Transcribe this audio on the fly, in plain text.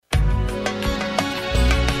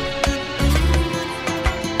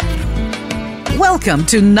Welcome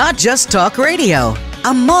to Not Just Talk Radio,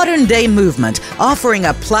 a modern-day movement offering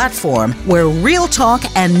a platform where real talk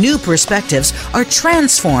and new perspectives are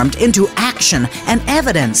transformed into action and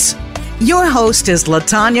evidence. Your host is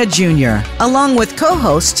LaTanya Jr., along with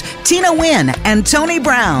co-hosts Tina Wynn and Tony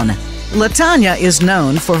Brown. LaTanya is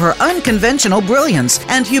known for her unconventional brilliance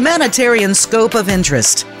and humanitarian scope of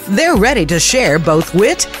interest. They're ready to share both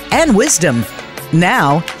wit and wisdom.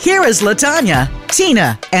 Now, here is LaTanya,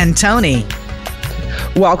 Tina, and Tony.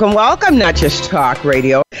 Welcome, Not Just Talk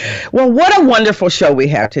Radio. Well, what a wonderful show we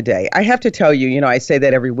have today. I have to tell you, I say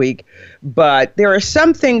that every week, but there are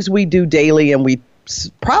some things we do daily and we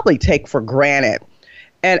probably take for granted.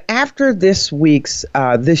 And after this week's,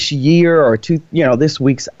 this year or two, this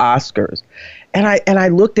week's Oscars, and I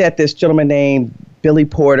looked at this gentleman named Billy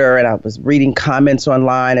Porter, and I was reading comments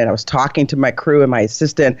online, and I was talking to my crew and my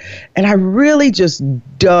assistant, and I really just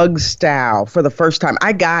dug style for the first time.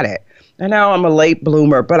 I got it. I know I'm a late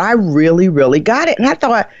bloomer, but I really, really got it. And I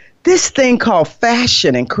thought, this thing called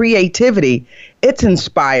fashion and creativity, it's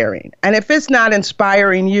inspiring. And if it's not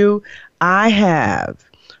inspiring you, I have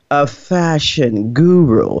a fashion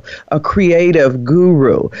guru, a creative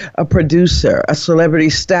guru, a producer, a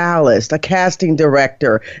celebrity stylist, a casting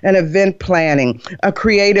director, an event planning, a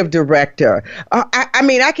creative director.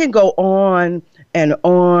 I can go on and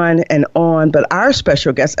on and on, but our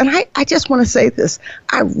special guest, and I just want to say this,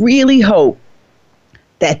 I really hope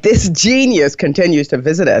that this genius continues to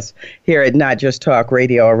visit us here at Not Just Talk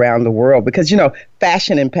Radio around the world, because,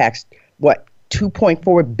 fashion impacts,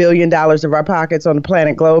 $2.4 billion of our pockets on the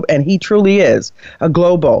planet globe, and he truly is a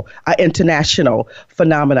global, international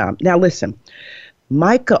phenomenon. Now listen,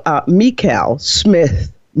 Mykel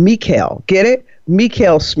Smith, get it?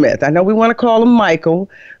 Mykel Smith. I know we want to call him Mykel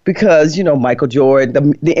because, Michael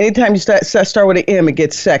Jordan, anytime you start with an M, it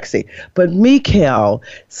gets sexy. But Mykel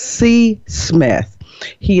C. Smith,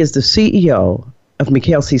 he is the CEO of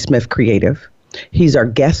Mykel C. Smith Creative. He's our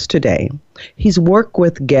guest today. He's worked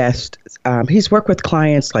with clients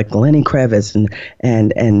like Lenny Kravitz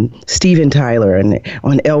and Steven Tyler and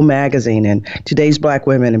on Elle Magazine and Today's Black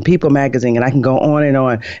Women and People Magazine, and I can go on.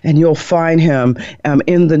 And you'll find him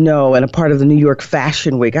in the know and a part of the New York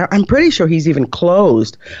Fashion Week. I'm pretty sure he's even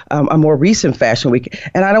closed a more recent Fashion Week.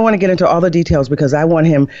 And I don't want to get into all the details because I want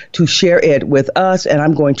him to share it with us, and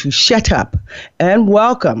I'm going to shut up and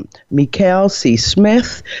welcome Mykel C.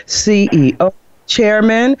 Smith, CEO,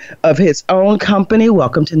 chairman of his own company.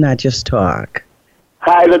 Welcome to Not Just Talk.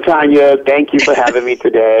 Hi, LaTanya. Thank you for having me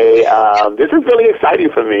today. This is really exciting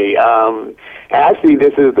for me. Actually,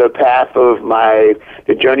 this is the path of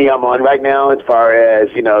the journey I'm on right now as far as,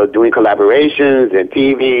 doing collaborations and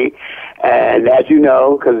TV. And as you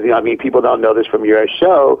know, because, people don't know this from your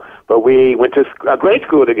show, but we went to grade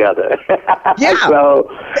school together. Yeah.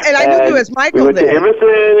 And I knew you as Mykel. We went to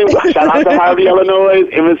Emerson. Shout out to Harvey, Illinois,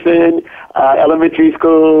 Emerson Elementary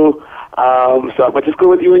School. So I went to school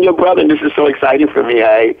with you and your brother, and this is so exciting for me.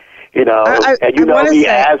 Me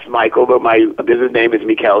as Mykel, but my business name is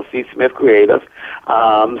Mykel C. Smith Creative.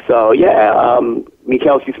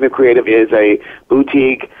 Mykel C. Smith Creative is a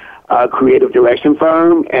boutique creative direction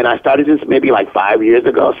firm, and I started this maybe 6 years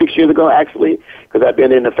ago actually, because I've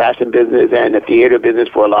been in the fashion business and the theater business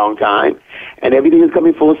for a long time, and everything is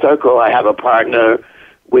coming full circle. I have a partner,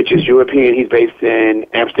 which is European. He's based in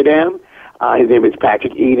Amsterdam. His name is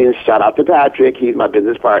Patrick Eden. Shout out to Patrick. He's my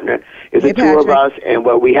business partner. It's the two of us, and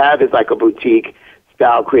what we have is a boutique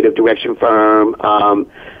style creative direction firm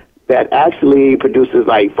that actually produces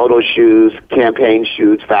photo shoots, campaign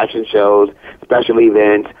shoots, fashion shows, special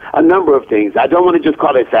events, a number of things. I don't want to just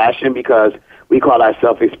call it fashion because we call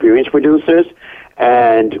ourselves experience producers.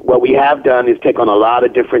 And what we have done is take on a lot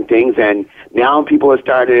of different things, and now people are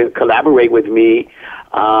starting to collaborate with me,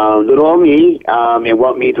 little on me, and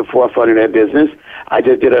want me to forefront in their business. I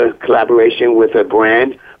just did a collaboration with a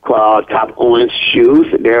brand called Top Orange Shoes.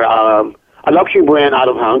 They're a luxury brand out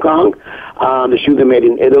of Hong Kong. The shoes are made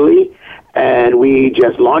in Italy, and we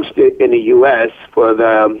just launched it in the U.S. for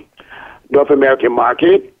the North American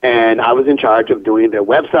market, and I was in charge of doing their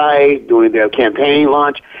website, doing their campaign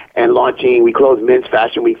launch, and launching. We closed Men's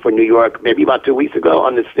Fashion Week for New York maybe about 2 weeks ago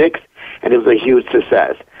on the 6th, and it was a huge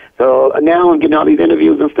success. So now I'm getting all these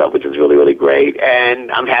interviews and stuff, which is really, really great, and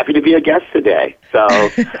I'm happy to be a guest today. So,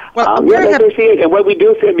 let's see it. And what we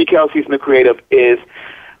do at Mykel C. Smith Creative is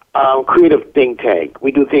creative think tank.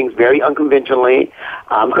 We do things very unconventionally.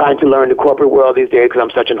 I'm trying to learn the corporate world these days because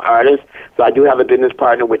I'm such an artist. So I do have a business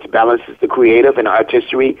partner which balances the creative and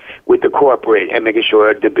artistry with the corporate and making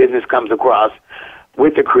sure the business comes across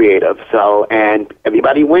with the creative. So, and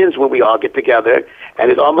everybody wins when we all get together. And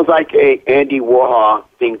it's almost like a Andy Warhol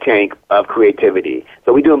think tank of creativity.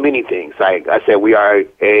 So we do many things. Like I said, we are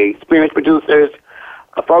experienced producers,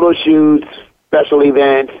 photo shoots, special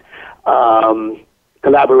events,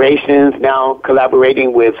 collaborations. Now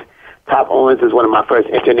collaborating with Top Owens is one of my first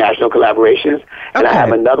international collaborations. And I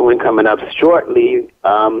have another one coming up shortly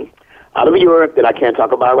out of Europe that I can't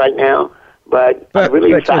talk about right now. But I'm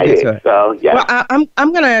really excited. So, yeah. Well,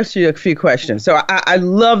 I'm going to ask you a few questions. So I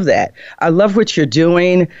love that. I love what you're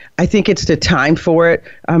doing. I think it's the time for it.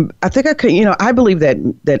 I think I could, I believe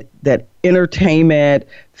that entertainment,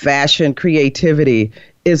 fashion, creativity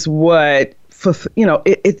is what, for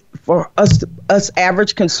us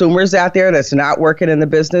average consumers out there that's not working in the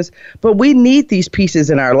business, but we need these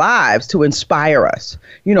pieces in our lives to inspire us.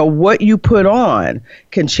 What you put on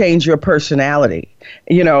can change your personality,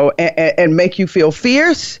 and make you feel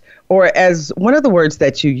fierce, or as one of the words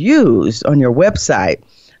that you used on your website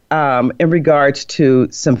in regards to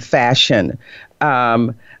some fashion.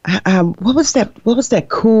 What was that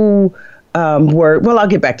cool word? Well, I'll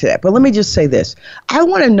get back to that. But let me just say this. I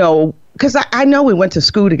want to know, because I know we went to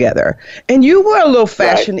school together, and you were a little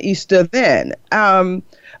fashionista then.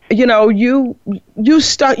 You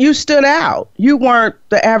stood out. You weren't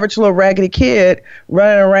the average little raggedy kid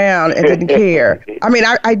running around and didn't care. I mean,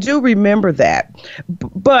 I do remember that.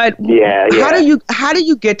 But how do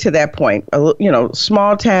you get to that point?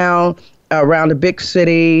 Small town around a big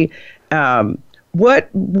city.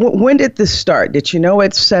 When did this start? Did you know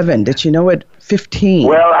at 7? Did you know at 15?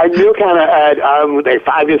 Well, I knew kind of at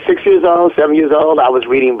 5 years, 6 years old, 7 years old, I was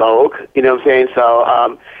reading Vogue, you know what I'm saying?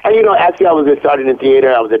 So, actually I started in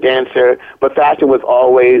theater, I was a dancer, but fashion was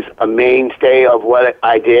always a mainstay of what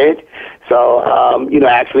I did. So,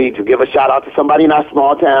 actually to give a shout out to somebody in our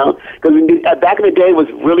small town, because back in the day it was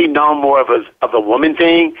really known more of a woman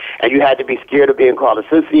thing, and you had to be scared of being called a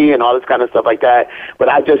sissy and all this kind of stuff like that. But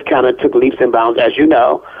I just kind of took leaps and bounds, as you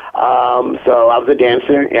know. So I was a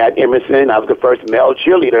dancer at Emerson. I was the first male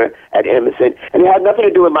cheerleader at Emerson. And it had nothing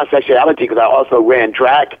to do with my sexuality, because I also ran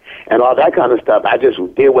track and all that kind of stuff. I just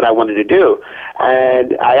did what I wanted to do.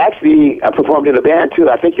 And I performed in a band, too.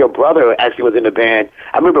 I think your brother actually was in the band.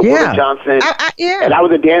 I remember Willie Johnson. And I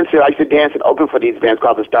was a dancer. I used to dance and open for these bands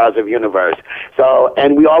called the Stars of Universe. So,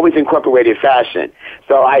 and we always incorporated fashion.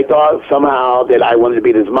 So I thought somehow that I wanted to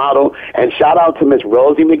be this model. And shout out to Miss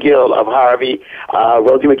Rosie McGill of Harvey,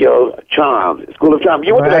 Rosie McGill School of Charm.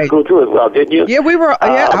 You went to that school too as well, didn't you? Yeah, we were.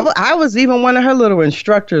 I was even one of her little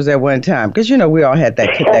instructors at one time, because we all had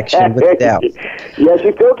that connection with Dell. Yeah,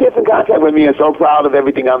 she still keeps in contact with me, and so proud of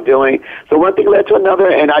everything I'm doing. So one thing led to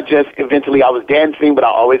another, and I was dancing, but I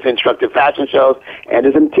always instructed fashion shows. And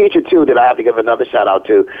there's a teacher too that I have to give another shout out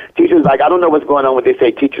to. Teachers, I don't know what's going on when they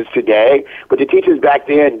say teachers today, but the teachers back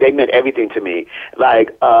then, they meant everything to me.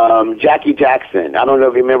 Like Jackie Jackson. I don't know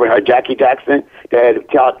if you remember her, Jackie Jackson, that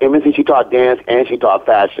taught Emerson. She taught dance and she taught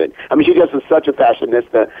fashion. I mean, she just was such a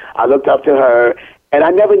fashionista. I looked up to her. And I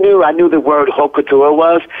never knew. I knew the word haute couture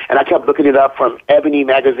was, and I kept looking it up from Ebony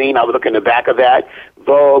magazine. I would look in the back of that.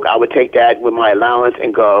 Vogue, I would take that with my allowance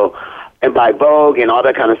and go and buy Vogue and all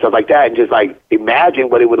that kind of stuff like that, and just imagine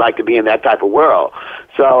what it would like to be in that type of world.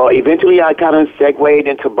 So eventually I kind of segued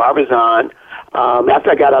into Barbizon.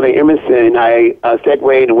 After I got out of Emerson, I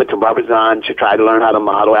segued and went to Barbizon to try to learn how to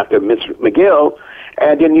model after Miss McGill.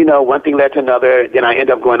 And then, one thing led to another. Then I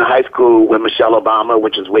ended up going to high school with Michelle Obama,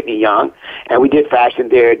 which is Whitney Young. And we did fashion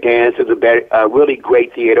there, dance. It was a really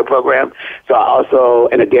great theater program. So I also,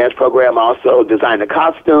 in a dance program, I also designed the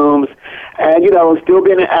costumes. And, still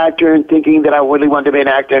being an actor and thinking that I really wanted to be an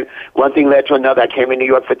actor. One thing led to another. I came to New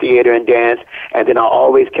York for theater and dance. And then I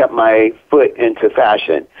always kept my foot into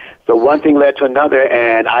fashion. So one thing led to another,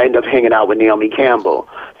 and I ended up hanging out with Naomi Campbell.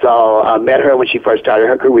 So I met her when she first started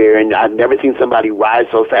her career, and I've never seen somebody rise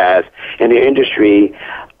so fast in the industry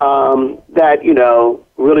that,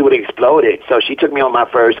 really would have exploded. So she took me on my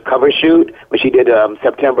first cover shoot when she did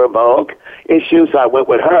September Vogue issue, so I went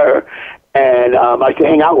with her. And I used to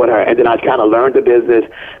hang out with her, and then I kind of learned the business.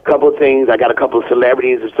 Couple things, I got a couple of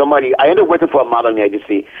celebrities. I ended up working for a modeling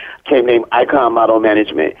agency, named Icon Model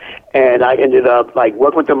Management, and I ended up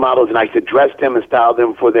working with the models, and I used to dress them and style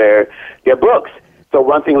them for their books. So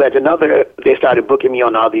one thing led to another. They started booking me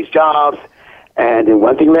on all these jobs. And then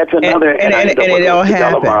one thing led to another, and it all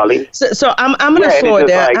happened. So I'm going to slow it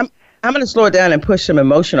down. I'm going to slow it down and push some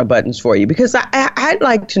emotional buttons for you, because I'd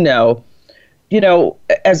like to know,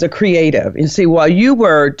 as a creative, and see, while you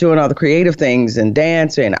were doing all the creative things and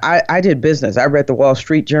dancing, I did business. I read the Wall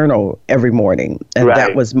Street Journal every morning, and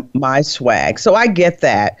that was my swag. So I get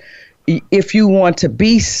that. if you want to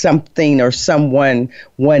be something or someone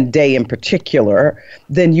one day in particular,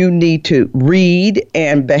 then you need to read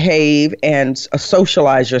and behave and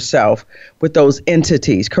socialize yourself with those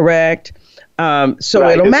entities, correct? So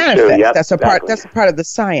right, it'll manifest. Yep, that's a part. That's a part of the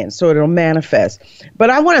science. So it'll manifest. But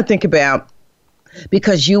I want to think about,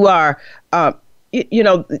 because you are,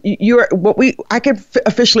 you're I could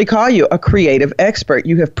officially call you a creative expert.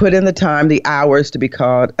 You have put in the time, the hours to be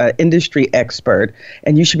called an industry expert,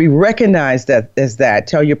 and you should be recognized as that.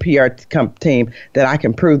 Tell your PR team that I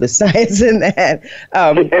can prove the science in that,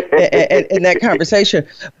 in that conversation.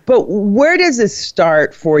 But where does this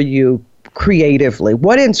start for you creatively?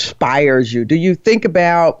 What inspires you? Do you think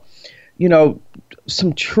about,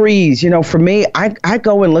 some trees? For me, I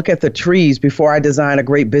go and look at the trees before I design a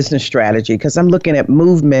great business strategy, because I'm looking at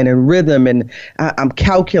movement and rhythm, and I'm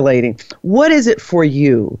calculating. What is it for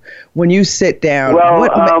you when you sit down?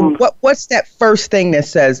 Well, what's that first thing that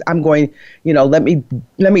says, I'm going, let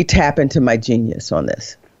me tap into my genius on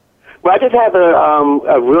this? Well, I just have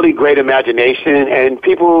a really great imagination, and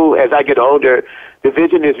people, as I get older, the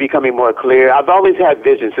vision is becoming more clear. I've always had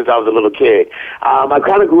vision since I was a little kid. I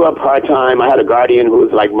kind of grew up part-time. I had a guardian who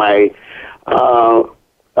was like my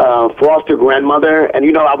foster grandmother, and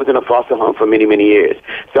I was in a foster home for many, many years.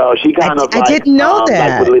 So she kind of I didn't know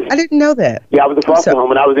that. I didn't know that. Yeah, I was in a foster home.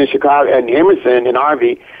 When I was in Chicago, in Emerson, in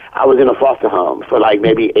Harvey, I was in a foster home for like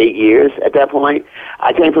maybe 8 years at that point.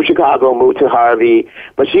 I came from Chicago, moved to Harvey,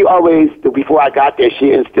 but she always, before I got there,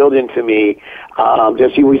 she instilled into me,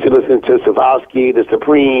 she used to listen to Savosky, the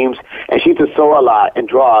Supremes, and she used to sew a lot and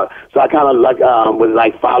draw. So I kind of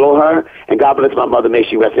would follow her, and God bless my mother, may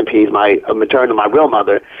she rest in peace, my my real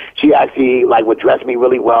mother. She actually would dress me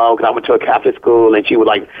really well, because I went to a Catholic school, and she would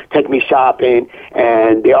take me shopping,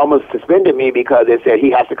 and they almost suspended me because they said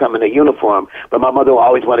he has to come in a uniform. But my mother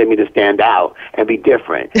always wanted me to stand out and be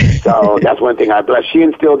different. So that's one thing I bless. She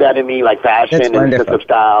instilled that in me, like fashion and sense of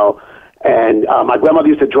style. And my grandmother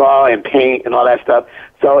used to draw and paint and all that stuff.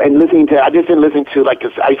 So, and I just didn't listen to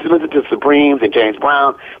I used to listen to Supremes and James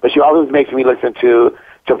Brown, but she always makes me listen to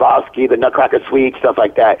Savosky, the Nutcracker Suite, stuff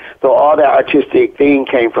like that. So all that artistic thing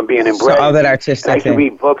came from being embraced. So all that artistic I used to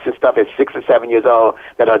read books and stuff at 6 or 7 years old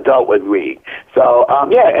that an adult would read. So,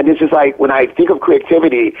 and it's just when I think of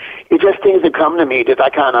creativity, it's just things that come to me that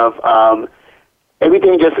I kind of,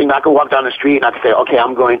 everything just, I could walk down the street and I could say, okay,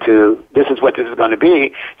 this is what this is going to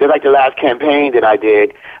be. Just like the last campaign that I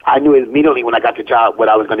did, I knew immediately when I got the job what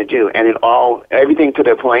I was going to do. And everything to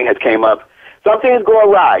the point has came up. Some things go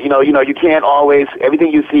awry. You can't always,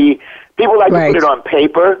 everything you see, people like to put it on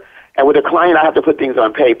paper. And with a client, I have to put things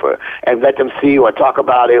on paper and let them see or talk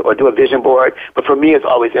about it or do a vision board. But for me, it's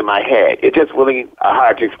always in my head. It's just really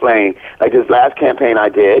hard to explain. Like this last campaign I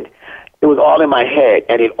did, it was all in my head,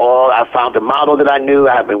 and I found a model that I knew.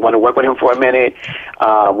 I had been wanting to work with him for a minute.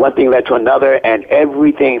 One thing led to another, and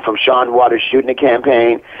everything from Sean Waters shooting the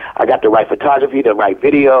campaign, I got the right photography, the right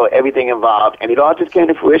video, everything involved, and it all just came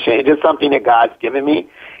to fruition. It's just something that God's given me.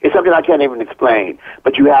 It's something I can't even explain,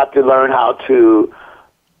 but you have to learn how to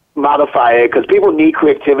modify it, because people need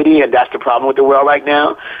creativity, and that's the problem with the world right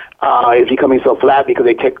now. It's becoming so flat because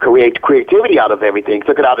they create creativity out of everything.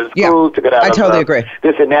 Took it out of schools, took it out of totally agree.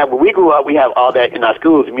 This and that. When we grew up, we have all that in our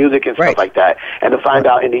schools, music and stuff like that. And to find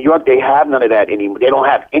out in New York, they have none of that anymore. They don't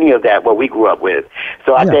have any of that what we grew up with.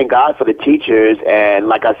 So I thank God for the teachers, and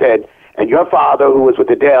like I said, and your father, who was with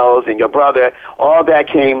the Dells, and your brother, all that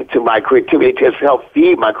came to my creativity to help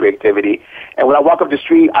feed my creativity. And when I walk up the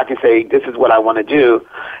street, I can say, this is what I want to do,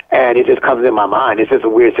 and it just comes in my mind. It's just a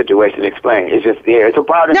weird situation to explain. It's just there. It's a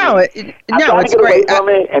part of me. I'm trying to get away from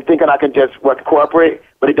it and thinking I can just work corporate,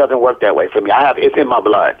 but it doesn't work that way for me. It's in my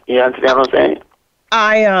blood. You understand what I'm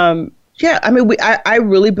saying? I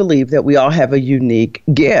really believe that we all have a unique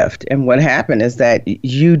gift. And what happened is that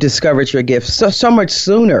you discovered your gift so much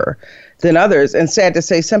sooner than others. And sad to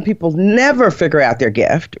say, some people never figure out their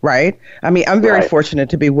gift, right? I'm very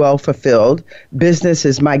fortunate to be well fulfilled. Business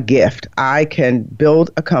is my gift. I can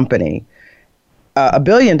build a company, a $1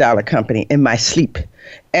 billion company in my sleep.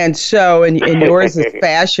 And so, and yours is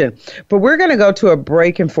fashion. But we're going to go to a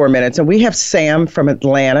break in 4 minutes. And we have Sam from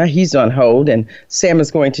Atlanta. He's on hold, and Sam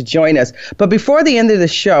is going to join us. But before the end of the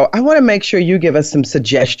show, I want to make sure you give us some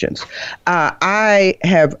suggestions. I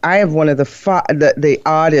have one of the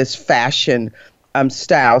oddest fashion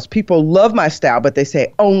styles. People love my style, but they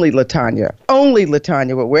say only LaTanya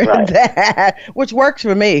would wear that, which works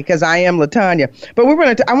for me because I am LaTanya. But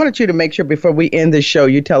I wanted you to make sure before we end this show,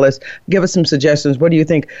 you give us some suggestions. What do you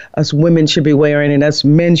think us women should be wearing and us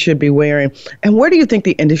men should be wearing? And where do you think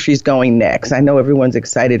the industry is going next? I know everyone's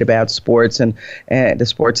excited about sports and the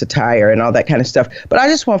sports attire and all that kind of stuff, but I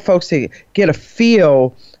just want folks to get a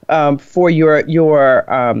feel for your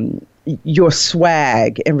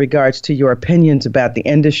swag in regards to your opinions about the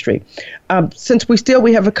industry. Since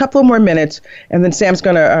we have a couple of more minutes, and then Sam's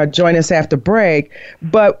going to join us after break.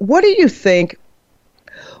 But what do you think?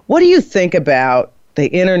 What do you think about the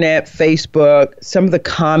internet, Facebook, some of the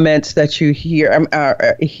comments that you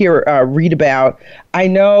read about? I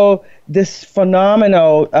know this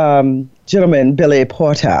phenomenal gentleman, Billy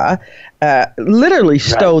Porter, literally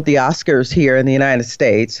stole the Oscars here in the United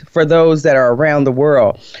States. For those that are around the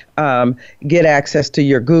world, get access to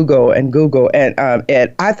your Google. And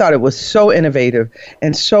I thought it was so innovative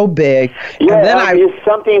and so big. Yeah, and then it's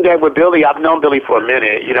something that with Billy, I've known Billy for a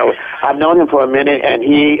minute. I've known him for a minute, and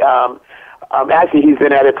he actually, he's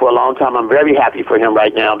been at it for a long time. I'm very happy for him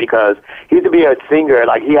right now because he used to be a singer.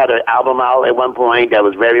 Like, he had an album out at one point that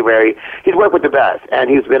was very, very, he's worked with the best, and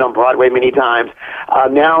he's been on Broadway many times.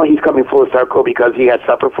 Now he's coming full circle because he had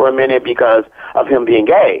suffered for a minute because of him being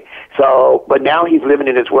gay. So, but now he's living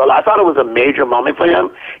in his world. I thought it was a major moment for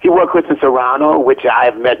him. He worked with Kristen Serrano, which I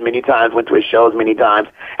have met many times, went to his shows many times,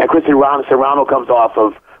 and Kristen Serrano comes off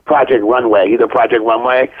of Project Runway. He's a Project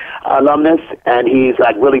Runway alumnus, and he's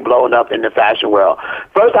like really blowing up in the fashion world.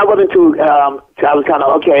 First, I wasn't too, I was kind of,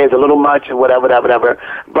 okay, it's a little much and whatever.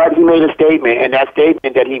 But he made a statement, and that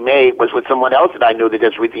statement that he made was with someone else that I knew that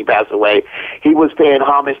just recently passed away. He was paying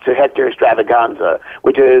homage to Hector Extravaganza,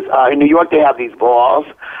 which is, in New York, they have these balls,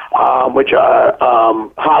 which are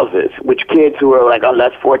houses, which kids who are like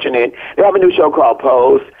less fortunate, they have a new show called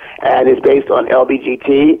Pose, and it's based on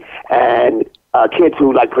LBGT, and kids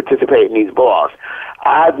who like participate in these balls.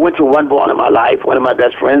 I went to one ball in my life. One of my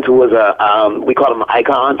best friends who was we call them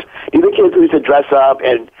icons. These are kids who used to dress up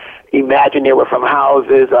and imagine they were from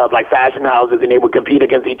houses, like fashion houses, and they would compete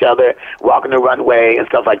against each other, walking the runway and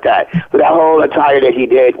stuff like that. So that whole attire that he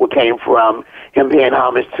did came from him paying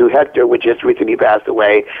homage to Hector, which just recently passed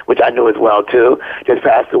away, which I knew as well too, just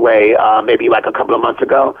passed away maybe like a couple of months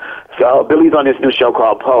ago. So Billy's on this new show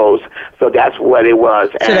called Pose. So that's what it was.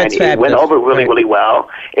 So and it went over really, really well.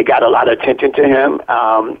 It got a lot of attention to him.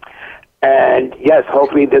 And yes,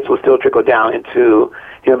 hopefully this will still trickle down into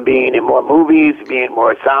him being in more movies, being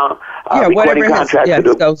more sound, recording contracts. Yes,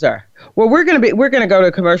 those are. Well, we're going to go to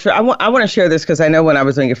a commercial. I want to share this because I know when I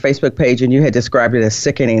was on your Facebook page and you had described it as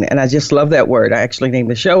sickening, and I just love that word. I actually named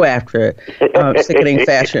the show after it, Sickening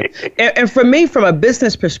Fashion. And for me, from a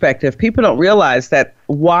business perspective, people don't realize that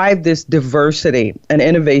why this diversity and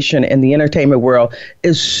innovation in the entertainment world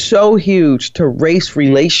is so huge to race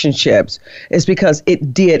relationships is because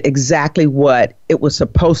it did exactly what it was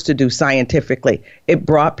supposed to do scientifically. It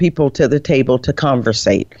brought people to the table to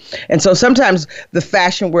conversate. And so sometimes the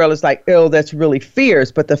fashion world is like, oh, that's really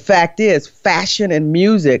fierce. But the fact is, fashion and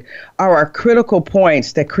music are our critical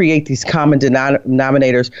points that create these common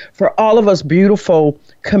denominators for all of us beautiful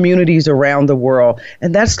communities around the world.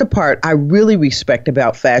 And that's the part I really respect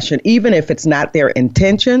about fashion, even if it's not their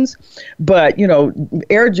intentions. But,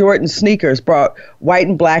 Air Jordan sneakers brought white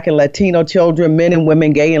and black and Latino children, men and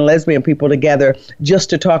women, gay and lesbian people together just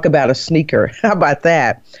to talk about a sneaker. How about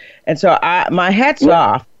that? And so my hat's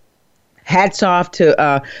off. Hats off to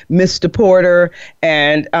Mr. Porter,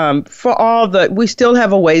 and for all we still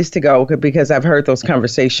have a ways to go because I've heard those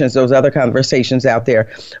other conversations out there.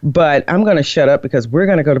 But I'm going to shut up because we're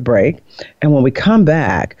going to go to break. And when we come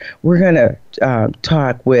back, we're going to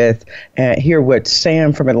talk with, hear what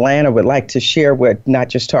Sam from Atlanta would like to share with Not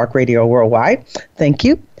Just Talk Radio Worldwide. Thank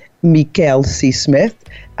you, Mykel C. Smith.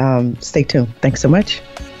 Stay tuned. Thanks so much.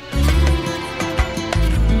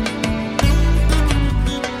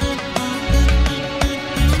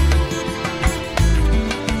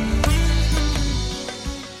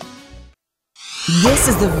 This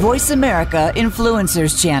is the Voice America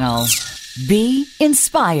Influencers Channel. Be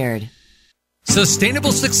inspired.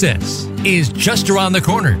 Sustainable success is just around the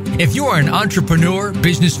corner. If you are an entrepreneur,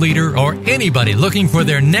 business leader, or anybody looking for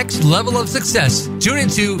their next level of success, tune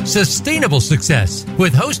into Sustainable Success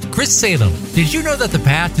with host Chris Salem. Did you know that the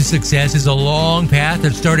path to success is a long path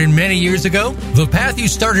that started many years ago? The path you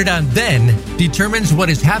started on then determines what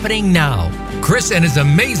is happening now. Chris and his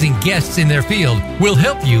amazing guests in their field will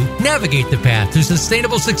help you navigate the path to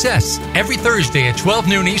sustainable success every Thursday at 12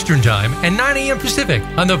 noon Eastern Time and 9 a.m. Pacific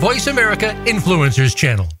on the Voice America Influencers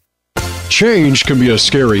Channel. Change can be a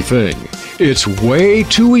scary thing. It's way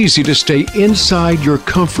too easy to stay inside your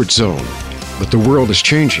comfort zone. But the world is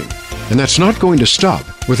changing, and that's not going to stop.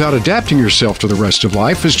 Without adapting yourself to the rest of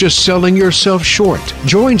life is just selling yourself short.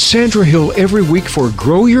 Join Sandra Hill every week for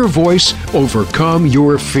Grow Your Voice, Overcome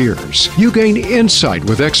Your Fears. You gain insight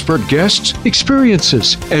with expert guests,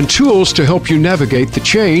 experiences, and tools to help you navigate the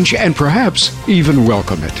change and perhaps even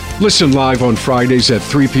welcome it. Listen live on Fridays at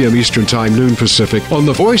 3 p.m. Eastern Time, noon Pacific, on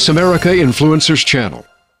the Voice America Influencers channel.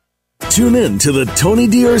 Tune in to the Tony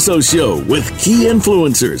D'Urso Show with key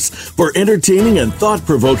influencers for entertaining and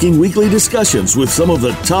thought-provoking weekly discussions with some of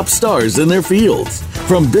the top stars in their fields.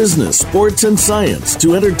 From business, sports, and science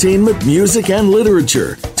to entertainment, music, and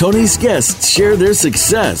literature, Tony's guests share their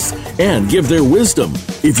success and give their wisdom.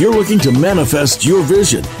 If you're looking to manifest your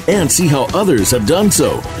vision and see how others have done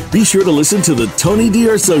so, be sure to listen to the Tony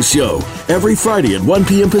D'Urso Show every Friday at 1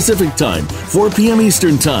 p.m. Pacific Time, 4 p.m.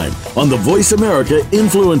 Eastern Time on the Voice America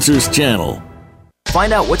Influencers channel.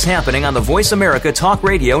 Find out what's happening on the Voice America Talk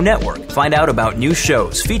Radio Network. Find out about new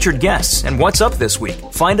shows, featured guests, and what's up this week.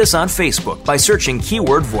 Find us on Facebook by searching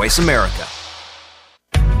keyword Voice America.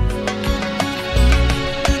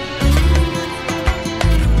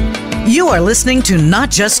 You are listening to Not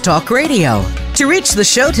Just Talk Radio. To reach the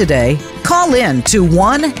show today, call in to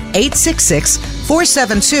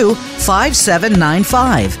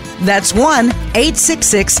 1-866-472-5795. That's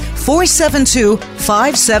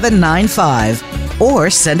 1-866-472-5795.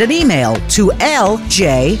 Or send an email to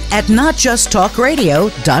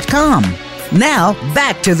lj@notjusttalkradio.com. Now,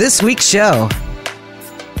 back to this week's show.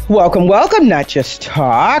 Welcome, Not Just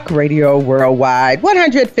Talk Radio Worldwide,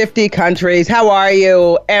 150 countries. How are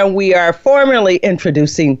you? And we are formally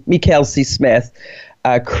introducing Mykel C. Smith,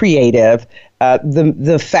 creative,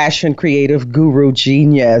 the fashion creative guru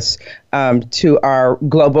genius, to our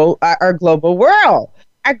global world.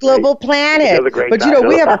 Our global planet. But,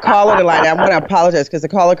 we have a caller in the line. I want to apologize because the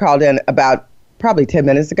caller called in about probably 10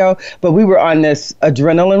 minutes ago, but we were on this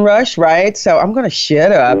adrenaline rush, right? So I'm going to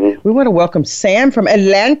shut up. Mm-hmm. We want to welcome Sam from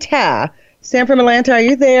Atlanta. Sam from Atlanta, are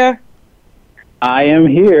you there? I am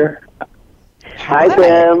here. Hi,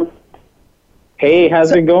 Sam. Hey,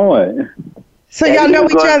 how's it going? So y'all know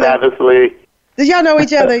each other? Fabulously. Did y'all know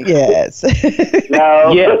each other? Yes.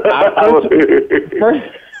 No. Yeah.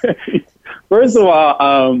 First of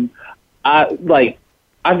all,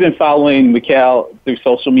 I've been following Mykel through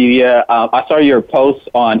social media. I saw your posts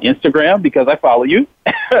on Instagram because I follow you,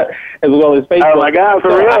 as well as Facebook. Oh, my God,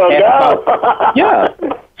 for real? Yeah.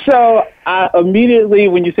 So I immediately,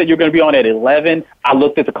 when you said you were going to be on at 11, I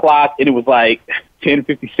looked at the clock, and it was like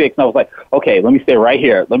 10:56, and I was like, okay, let me stay right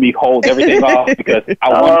here. Let me hold everything off because I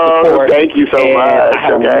want to support. Thank you so much. I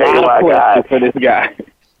have a lot of questions for this guy.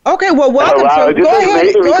 Okay, well, welcome. So go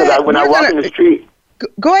ahead. When I walk in the street.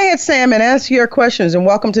 Go ahead, Sam, and ask your questions, and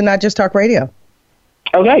welcome to Not Just Talk Radio.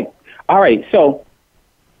 Okay. All right. So,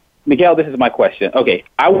 Mykel, this is my question. Okay.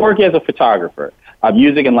 I work as a photographer, a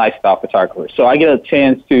music and lifestyle photographer. So I get a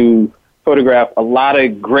chance to photograph a lot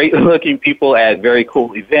of great-looking people at very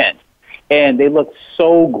cool events. And they look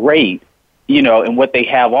so great, in what they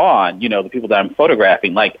have on, the people that I'm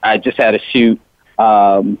photographing. Like, I just had a shoot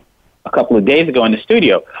a couple of days ago in the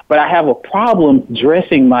studio, but I have a problem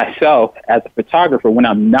dressing myself as a photographer when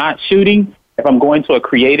I'm not shooting. If I'm going to a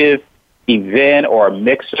creative event or a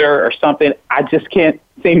mixer or something, I just can't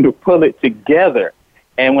seem to pull it together.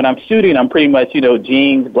 And when I'm shooting, I'm pretty much,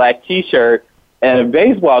 jeans, black T-shirt, and a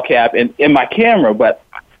baseball cap in my camera, but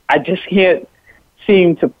I just can't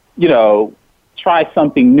seem to, try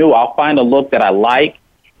something new. I'll find a look that I like,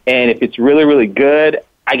 and if it's really, really good,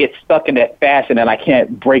 I get stuck in that fashion and I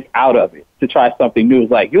can't break out of it to try something new.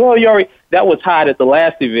 It's like, that was hot at the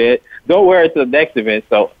last event. Don't wear it to the next event.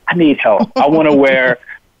 So I need help. I want to wear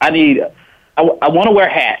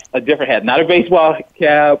hats, a different hat, not a baseball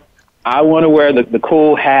cap. I want to wear the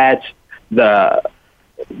cool hats, the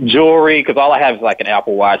jewelry, because all I have is like an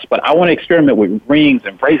Apple Watch, but I want to experiment with rings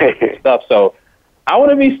and bracelets and stuff. So I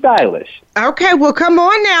want to be stylish. Okay, well, come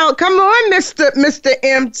on now. Come on, Mr.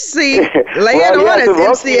 MC. Lay it on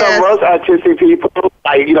us, MCS. Most artistic people,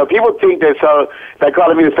 people think they're they're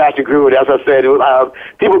calling me the fashion guru. That's what I said.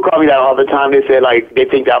 People call me that all the time. They say, they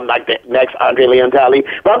think that I'm like the next Andre Leontali.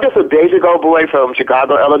 But I'm just a basic old boy from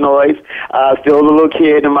Chicago, Illinois. Still a little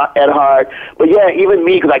kid at heart. But yeah, even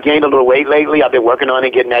me, because I gained a little weight lately. I've been working on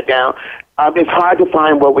it, getting that down. It's hard to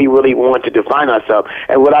find what we really want to define ourselves.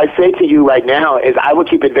 And what I say to you right now is I would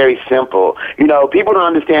keep it very simple. People don't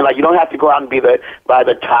understand, you don't have to go out and be by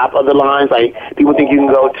the top of the lines. People think you can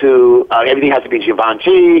go to, everything has to be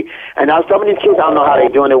Givenchy. And now some of these kids, I don't know how they're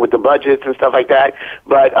doing it with the budgets and stuff like that.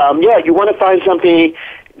 But, you want to find something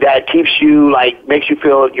that keeps you, like, makes you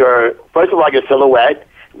feel first of all, your silhouette,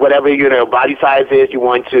 whatever your body size is you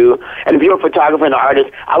want to. And if you're a photographer and an artist,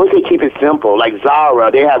 I would say keep it simple. Like Zara,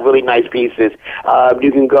 they have really nice pieces.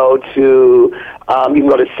 You can go to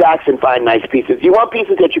Saks and find nice pieces. You want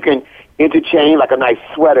pieces that you can interchange, like a nice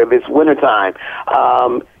sweater if it's wintertime.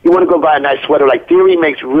 You want to go buy a nice sweater. Like Theory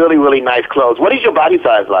makes really, really nice clothes. What is your body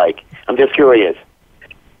size like? I'm just curious.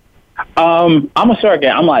 I'm a short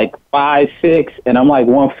guy. I'm like 5'6", and I'm like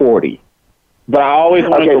 140. But I always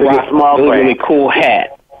wanted to rock a really cool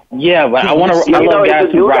hat. Yeah, but I want to. I love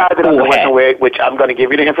guys who rock cool hats. Which I'm going to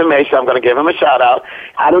give you the information. I'm going to give him a shout out.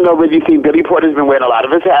 I don't know whether you see Billy Porter's been wearing a lot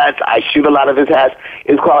of his hats. I shoot a lot of his hats.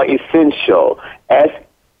 It's called Essential. I'm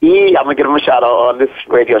going to give him a shout out on this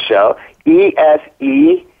radio show.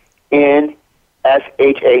 ESENSHAL.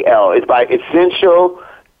 It's by Essential.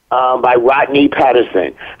 By Rodney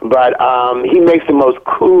Patterson. But he makes the most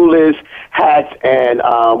coolest hats and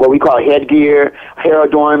what we call headgear, hair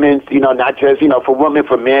adornments, not just, for women,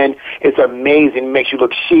 for men. It's amazing. It makes you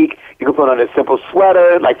look chic. You can put on a simple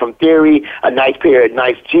sweater, like from Theory, a nice pair of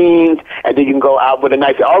nice jeans, and then you can go out with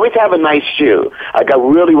always have a nice shoe. Like a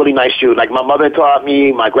really, really nice shoe. Like my mother taught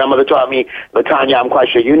me, my grandmother taught me, LaTanya, I'm quite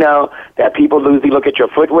sure you know, that people usually look at your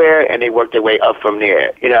footwear and they work their way up from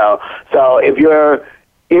there, So if you're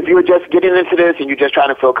just getting into this and you're just trying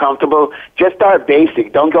to feel comfortable, just start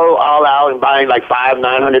basic. Don't go all out and buying like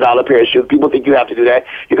 $900 pair of shoes. People think you have to do that.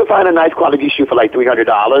 You can find a nice quality shoe for like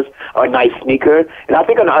 $300 or a nice sneaker. And I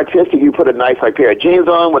think on artistic, you put a nice pair of jeans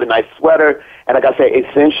on with a nice sweater. And like I say,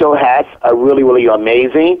 Essential hats are really, really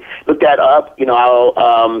amazing. Look that up.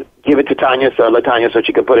 I'll give it to LaTanya, so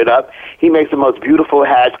she can put it up. He makes the most beautiful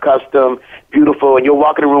hats, custom, beautiful, and you'll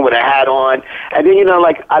walk in the room with a hat on. And then,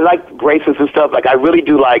 I like bracelets and stuff. Like, I really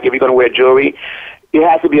do like, if you're going to wear jewelry, it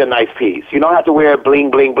has to be a nice piece. You don't have to wear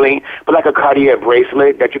bling, bling, bling, but like a Cartier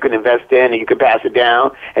bracelet that you can invest in and you can pass it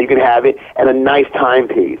down and you can have it, and a nice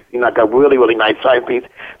timepiece. Like a really, really nice timepiece.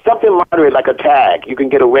 Something moderate, like a tag. You can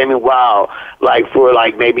get a Raymond Wow, for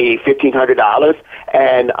maybe $1,500,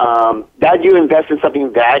 and that you invest in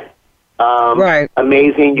something that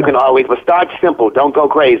amazing. You can always, but start simple. Don't go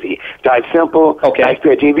crazy. Start simple. Okay. Nice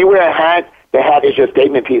pair of jeans. If you wear a hat, the hat is your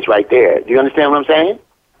statement piece right there. Do you understand what I'm saying?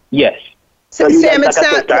 Yes. So Sam,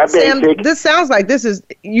 this sounds like this is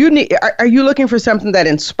are you looking for something that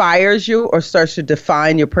inspires you or starts to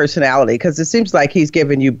define your personality? Because it seems like he's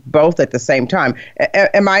giving you both at the same time.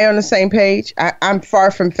 Am I on the same page? I'm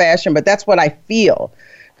far from fashion, but that's what I feel.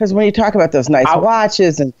 Because when you talk about those nice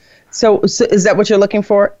watches, and so is that what you're looking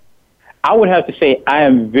for? I would have to say I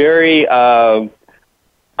am very.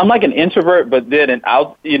 I'm like an introvert, but then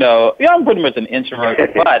I'm pretty much an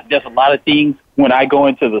introvert. But there's a lot of things when I go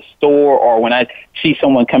into the store or when I see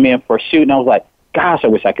someone come in for a shoot, and I was like, gosh, I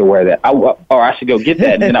wish I could wear that. Or I should go get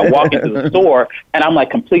that. And then I walk into the store, and I'm like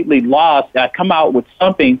completely lost. And I come out with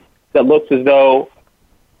something that looks as though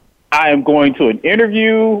I am going to an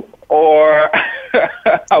interview or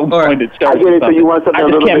I'm going to church. I get it. So you want something a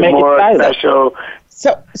little bit more special.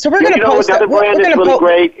 So we're going to post another brand that's really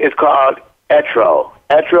great. It's called Etro.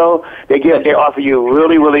 They offer you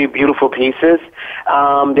really, really beautiful pieces.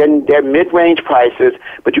 Then they're mid-range prices,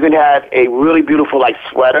 but you can have a really beautiful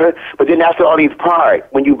sweater. But then after all these parts,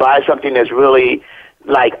 when you buy something that's really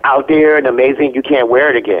out there and amazing, you can't wear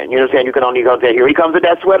it again. You know what I'm saying? You can only go there. Here he comes with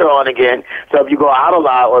that sweater on again. So if you go out a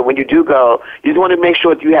lot, or when you do go, you just want to make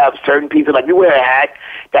sure that you have certain pieces. Like you wear a hat,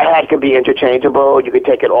 that hat can be interchangeable. You can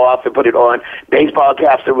take it off and put it on. Baseball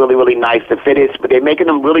caps are really, really nice to fit it, but they're making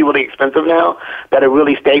them really, really expensive now that are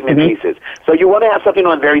really statement pieces. So you want to have something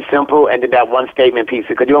on very simple and then that one statement piece,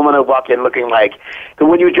 because you don't want to walk in looking because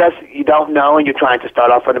when you dress, you don't know and you're trying to start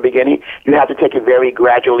off from the beginning, you have to take it very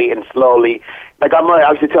gradually and slowly. I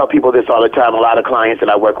used to tell people this all the time, a lot of clients that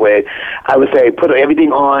I work with. I would say, put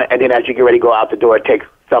everything on, and then as you get ready to go out the door, take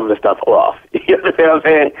some of the stuff off. You understand what I'm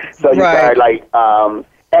saying? So you start,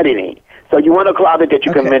 editing. So you want a closet that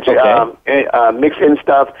you can mix in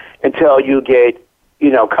stuff until you get,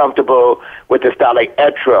 comfortable with the style, like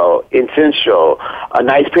Etro, Essential, a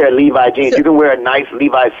nice pair of Levi jeans. You can wear a nice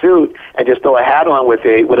Levi suit and just throw a hat on with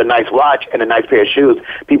it, with a nice watch and a nice pair of shoes.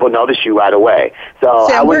 People notice you right away.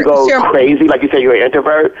 So I wouldn't go crazy, like you say, you're an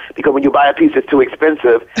introvert, because when you buy a piece that's too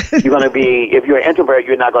expensive, you're going to be, if you're an introvert,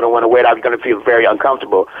 you're not going to want to wear it out. You're going to feel very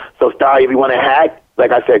uncomfortable. So start, if you want a hat,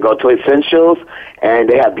 like I said, go to Essentials, and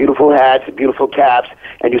they have beautiful hats, beautiful caps,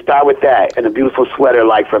 and you start with that, and a beautiful sweater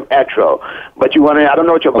like from Etro. But you want to, I don't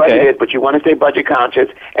know what your budget is, but you want to stay budget conscious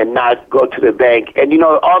and not go to the bank. And,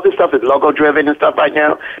 all this stuff is logo-driven and stuff right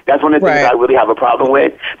now. That's one of the things I really have a problem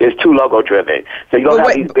with. There's too logo-driven. So you don't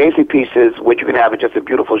have these basic pieces, which you can have in just a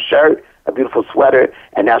beautiful shirt, a beautiful sweater,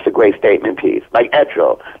 and that's a great statement piece. Like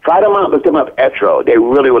Etro. Try them out. Look them up, Etro. They're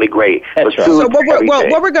really, really great. So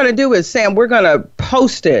what we're going to do is, Sam, we're going to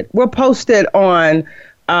post it. We'll post it on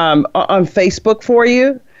Facebook for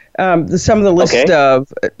you. Some of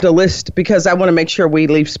the list because I want to make sure we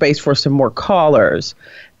leave space for some more callers.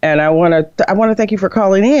 And I want to thank you for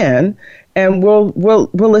calling in, and we'll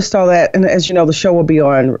list all that. And as you know, the show will be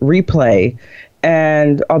on replay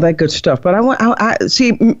and all that good stuff. But I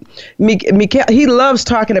see Mykel, he loves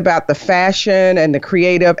talking about the fashion and the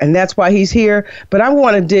creative, and that's why he's here. But I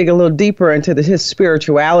want to dig a little deeper into his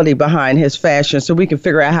spirituality behind his fashion, so we can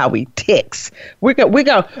figure out how he ticks.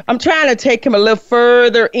 I'm trying to take him a little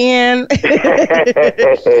further in, and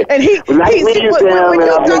when you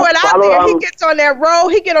throw it out there, he gets on that roll.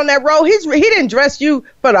 He didn't dress you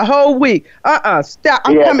for the whole week. Stop.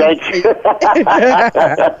 I'm coming. Thank you.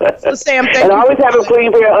 So Sam, thank you. Always have a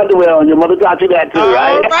clean pair of underwear on. Your mother taught you that too,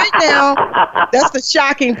 right? All right now. That's the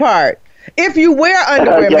shocking part. If you wear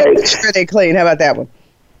underwear, make sure they're clean. How about that one?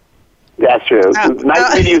 That's true.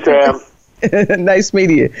 Nice meeting you, Sam. Nice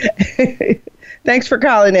meeting you. Thanks for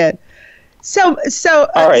calling in. So.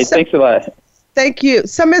 All right. Thanks a lot. Thank you.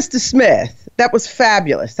 So, Mr. Smith, that was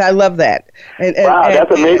fabulous. I love that. Wow,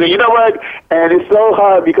 that's amazing. You know what? And it's so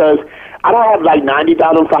hard because I don't have like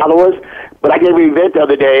 90,000 followers, but I gave an event the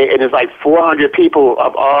other day, and it's like 400 people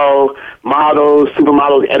of all models,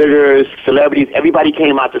 supermodels, editors, celebrities. Everybody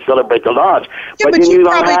came out to celebrate the launch. Yeah, but you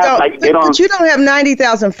probably don't. But you don't have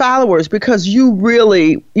 90,000 followers because you're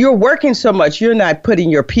working so much. You're not putting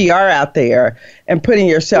your PR out there and putting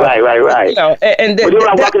yourself. Right. You know, and when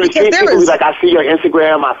I walk in the street, people be like, I see your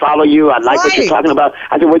Instagram, I follow you, I like what you're talking about.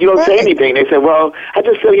 I said, well, you don't say anything. They said, well, I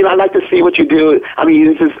just feel, I like to see what you do. I mean,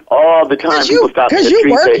 this is all the time. People stop in the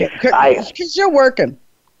street saying, because you're working.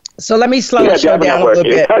 So let me slow the show down a little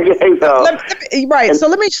bit. So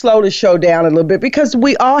let me slow the show down a little bit because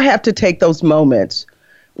we all have to take those moments.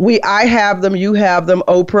 I have them, you have them,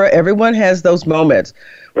 Oprah, everyone has those moments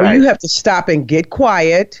where you have to stop and get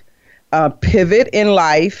quiet, pivot in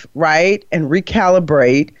life, right, and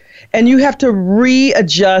recalibrate. And you have to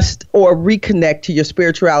readjust or reconnect to your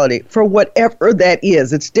spirituality for whatever that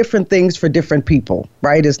is. It's different things for different people,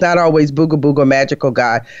 right? It's not always booga booga magical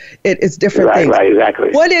guy. It's different things. Right, exactly.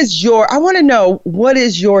 I want to know, what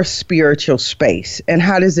is your spiritual space and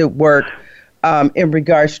how does it work in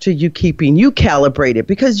regards to you keeping you calibrated?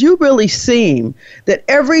 Because you really seem that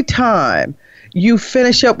every time you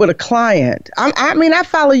finish up with a client, I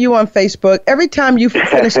follow you on Facebook. Every time you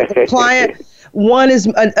finish up with a client,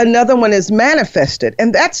 another one is manifested,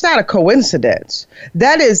 and that's not a coincidence.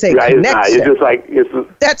 That is a connection. It's just like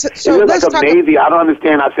amazing. I don't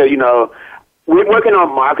understand. I said, we're working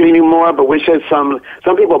on marketing anymore, but we should some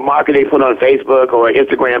people market, they put on Facebook or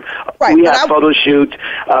Instagram. Right, we have photo shoots.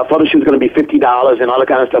 Photo shoot's going to be $50 and all that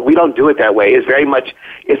kind of stuff. We don't do it that way. It's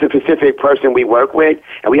a specific person we work with,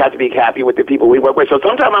 and we have to be happy with the people we work with. So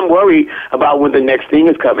sometimes I'm worried about when the next thing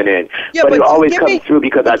is coming in. Yeah, but it always comes through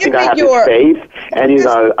because I think I have this faith, and it's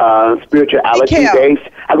spirituality based.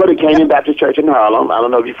 I go to Canaan Baptist Church in Harlem. I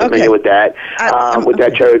don't know if you're familiar with that. With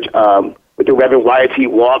that church. With the Reverend Wyatt T.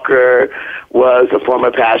 Walker was a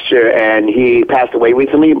former pastor, and he passed away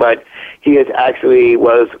recently, but he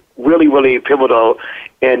was really, really pivotal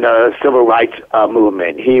in the civil rights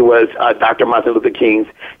movement. He was Dr. Martin Luther King's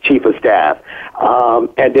chief of staff.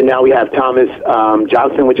 And then now we have Thomas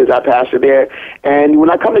Johnson, which is our pastor there. And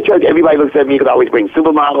when I come to church, everybody looks at me because I always bring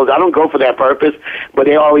supermodels. I don't go for that purpose, but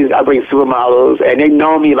I bring supermodels, and they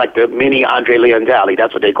know me like the mini Andre Leon-Dalley.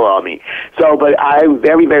 That's what they call me. So, but I'm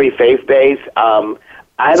very, very faith-based.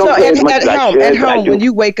 I don't care as much as I should. At home, when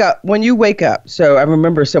you wake up. So I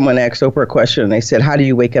remember someone asked Oprah a question, and they said, "How do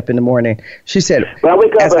you wake up in the morning?" She said, "When I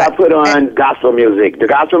wake up, I put on gospel music. The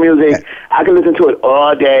gospel music, I can listen to it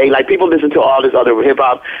all day. Like people listen to all this other hip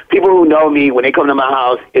hop. People who know me, when they come to my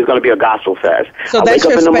house, it's going to be a gospel fest. So that's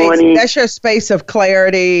your space. That's your space of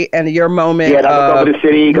clarity and your moment. Yeah, I go to the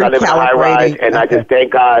city because I live in a high rise, and I just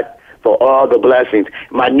thank God for all the blessings.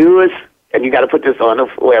 My newest." And you got to put this on the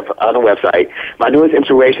website. My newest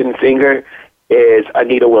inspiration singer is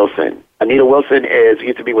Anita Wilson. Anita Wilson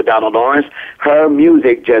used to be with Donald Lawrence. Her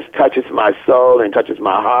music just touches my soul and touches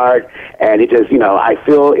my heart, and it just, I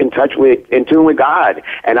feel in tune with God.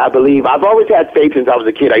 And I believe I've always had faith since I was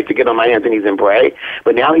a kid. I used to get on my hands and knees and pray,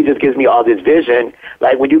 but now He just gives me all this vision.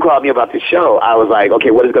 Like when you called me about the show, I was like,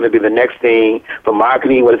 okay, what is going to be the next thing for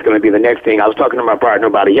marketing? What is going to be the next thing? I was talking to my partner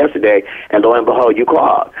about it yesterday, and lo and behold, you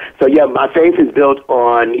called. So yeah, my faith is built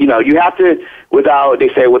on, you have to, without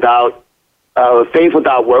faith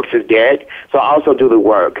without works is dead. So I also do the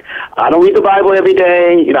work. I don't read the Bible every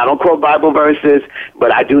day. You know, I don't quote Bible verses,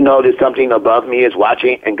 but I do know that something above me is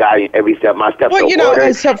watching and guiding every step. My steps are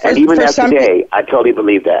ordered. And even as today, I totally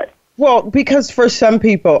believe that. Well, because for some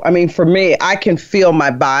people, I mean, for me, I can feel my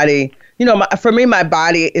body. You know, for me, my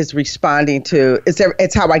body is responding to,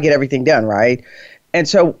 it's how I get everything done, right? And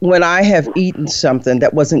so when I have eaten something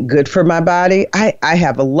that wasn't good for my body, I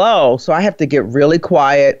have a low. So I have to get really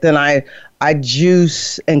quiet. Then I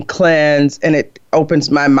juice and cleanse, and it opens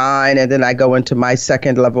my mind. And then I go into my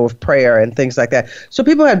second level of prayer and things like that. So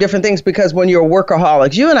people have different things, because when you're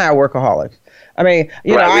workaholics, you and I are workaholics. I mean,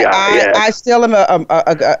 you know, I still am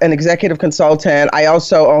an executive consultant. I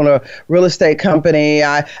also own a real estate company.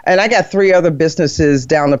 And I got 3 other businesses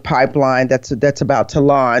down the pipeline that's about to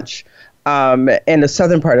launch in the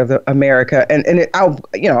southern part of America. And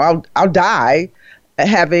I'll die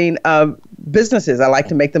having businesses. I like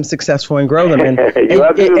to make them successful and grow them. And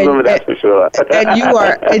that's for sure.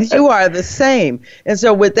 and you are the same. And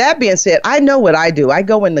so with that being said, I know what I do. I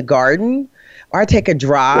go in the garden, or I take a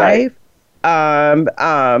drive. Right.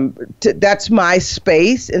 That's my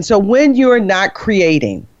space. And so when you're not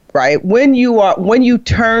creating, right, when you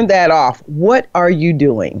turn that off, what are you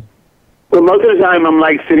doing? Well, most of the time I'm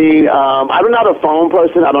like sitting, I'm not a phone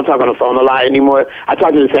person. I don't talk on the phone a lot anymore. I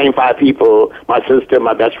talk to the same 5 people: my sister,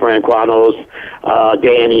 my best friend, Quanos,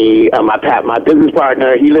 Danny, my business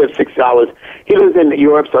partner. He lives 6 hours. He lives in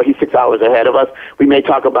Europe, so he's 6 hours ahead of us. We may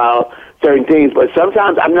talk about certain things, but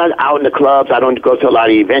sometimes I'm not out in the clubs. I don't go to a lot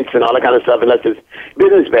of events and all that kind of stuff unless it's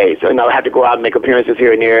business-based. So, I have to go out and make appearances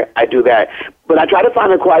here and there. I do that. But I try to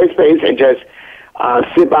find a quiet space and just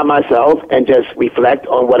sit by myself and just reflect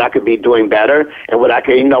on what I could be doing better and what I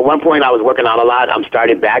could, at one point I was working out a lot. I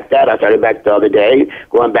started back the other day,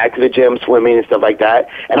 going back to the gym, swimming and stuff like that.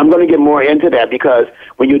 And I'm going to get more into that, because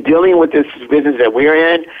when you're dealing with this business that we're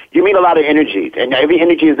in, you meet a lot of energies, and every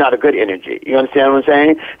energy is not a good energy. You understand what I'm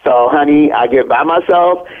saying? So, honey, I get by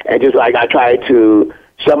myself and just I try to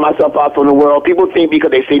shut myself off from the world. People think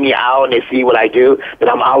because they see me out and they see what I do that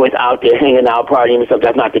I'm always out there hanging out, partying and stuff.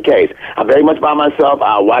 That's not the case. I'm very much by myself.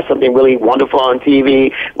 I'll watch something really wonderful on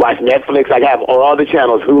TV, watch Netflix. I have all the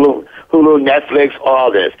channels, Hulu, Netflix,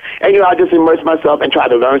 all this. And, I just immerse myself and try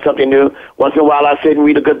to learn something new. Once in a while, I sit and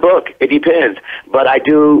read a good book. It depends. But I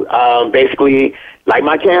do basically light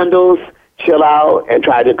my candles, chill out, and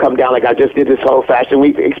try to come down like I just did this whole Fashion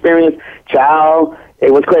Week experience. Ciao.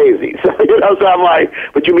 It was crazy. So, so I'm like,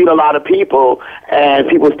 but you meet a lot of people, and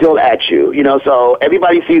people still at you, so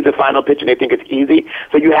everybody sees the final picture and they think it's easy.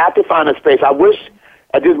 So you have to find a space. I wish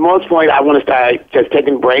at this most point I want to start just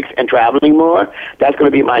taking breaks and traveling more. That's going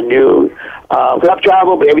to be my new, because I've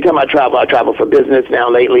traveled, but every time I travel for business now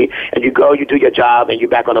lately, and you go, you do your job, and you're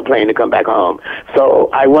back on a plane to come back home. So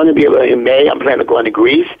I want to be able to, in May, I'm planning to go into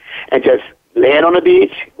Greece and just land on the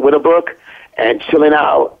beach with a book and chilling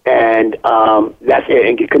out, and that's it,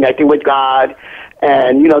 and connecting with God,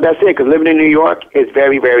 and that's it. Because living in New York is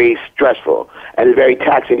very, very stressful, and it's very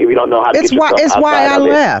taxing if you don't know how to get yourself outside. It's why I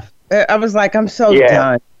left. I was like, I'm so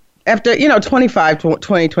done. After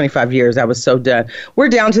 25 years, I was so done. We're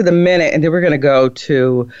down to the minute, and then we're going to go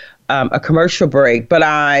to a commercial break. But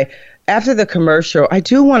after the commercial, I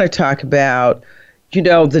do want to talk about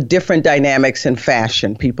the different dynamics in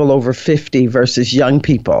fashion, people over 50 versus young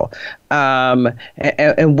people.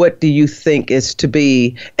 And what do you think is to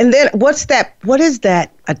be, and then what is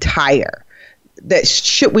that attire? That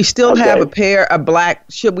should we still have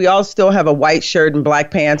should we all still have a white shirt and black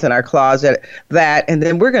pants in our closet? And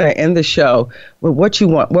then we're going to end the show with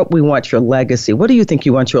what we want your legacy. What do you think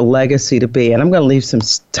you want your legacy to be? And I'm going to leave some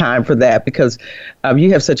time for that, because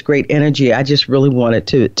you have such great energy. I just really want it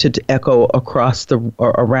to echo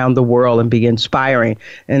around the world and be inspiring.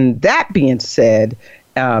 And that being said,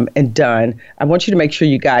 and done, I want you to make sure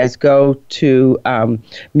you guys go to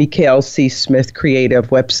Mykel C. Smith Creative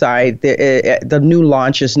website. The new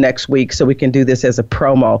launch is next week, so we can do this as a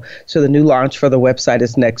promo. So the new launch for the website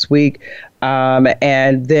is next week.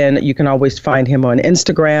 And then you can always find him on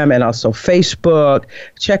Instagram and also Facebook.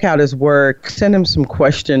 Check out his work. Send him some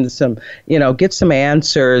questions, get some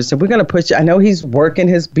answers. And we're going to I know he's working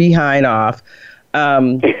his behind off.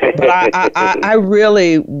 But I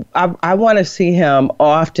really want to see him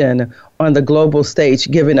often on the global stage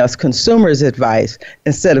giving us consumers advice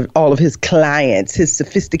instead of all of his clients, his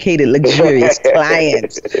sophisticated, luxurious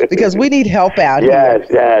clients, because we need help out here.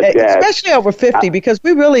 Yes. Especially over 50, because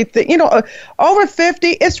we really think, over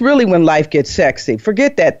 50, it's really when life gets sexy.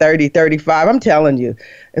 Forget that 30, 35. I'm telling you,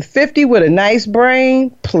 50 with a nice brain,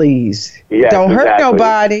 please. Yes, don't hurt exactly.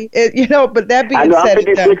 nobody. But that being said, I'm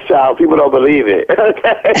 56, child. People don't believe it.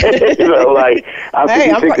 I'm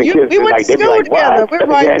 56 and kids we went to school together. We're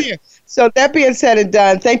right here. So that being said and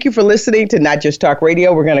done, thank you for listening to Not Just Talk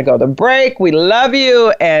Radio. We're going to go to break. We love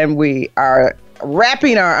you, and we are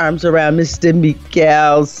wrapping our arms around Mr.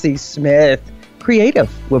 Mykel C. Smith, creative.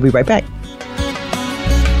 We'll be right back.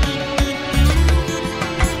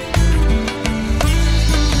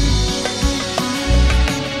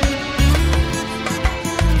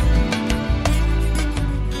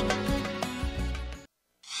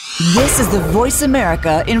 This is the Voice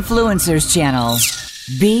America Influencers Channel.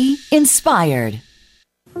 Be inspired.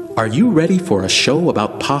 Are you ready for a show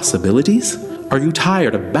about possibilities? Are you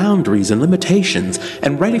tired of boundaries and limitations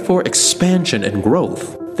and ready for expansion and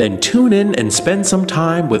growth? Then tune in and spend some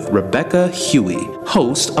time with Rebecca Huey,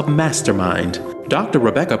 host of Mastermind. Dr.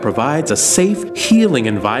 Rebecca provides a safe, healing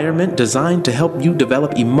environment designed to help you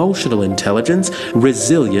develop emotional intelligence,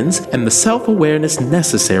 resilience, and the self-awareness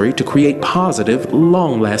necessary to create positive,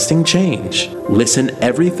 long-lasting change. Listen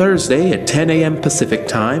every Thursday at 10 a.m. Pacific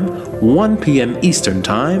Time, 1 p.m. Eastern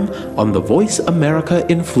Time on the Voice America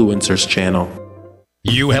Influencers Channel.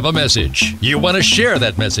 You have a message. You want to share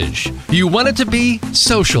that message. You want it to be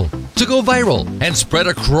social, to go viral, and spread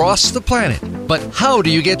across the planet. But how do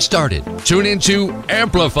you get started? Tune into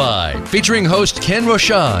Amplify, featuring host Ken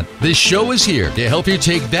Rochon. This show is here to help you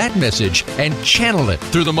take that message and channel it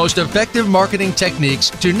through the most effective marketing techniques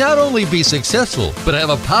to not only be successful, but have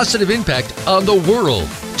a positive impact on the world.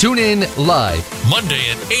 Tune in live Monday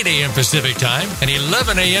at 8 a.m. Pacific Time and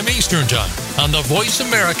 11 a.m. Eastern Time on the Voice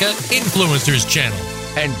America Influencers Channel.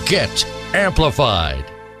 And get amplified.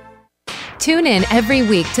 Tune in every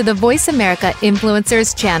week to the Voice America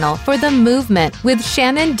Influencers Channel for The Movement with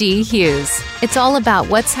Shannon D. Hughes. It's all about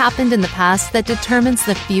what's happened in the past that determines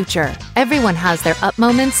the future. Everyone has their up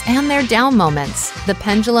moments and their down moments. The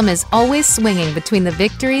pendulum is always swinging between the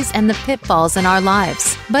victories and the pitfalls in our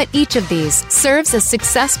lives. But each of these serves as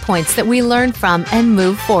success points that we learn from and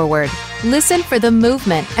move forward. Listen for The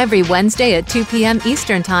Movement every Wednesday at 2 p.m.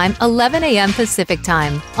 Eastern Time, 11 a.m. Pacific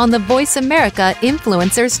Time on the Voice America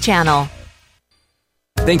Influencers Channel.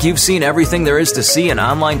 Think you've seen everything there is to see in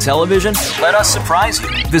online television? Let us surprise you.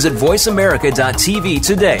 Visit voiceamerica.tv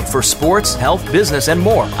today for sports, health, business, and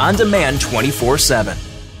more on demand 24/7.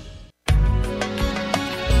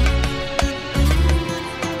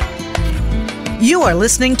 You are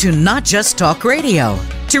listening to Not Just Talk Radio.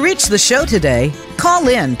 To reach the show today, call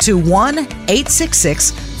in to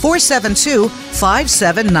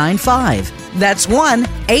 1-866-472-5795. That's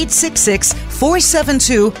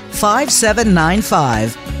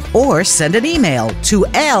 1-866-472-5795. Or send an email to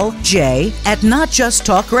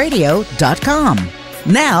lj@notjusttalkradio.com.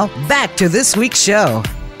 Now, back to this week's show.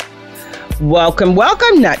 Welcome,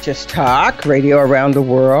 Not Just Talk Radio around the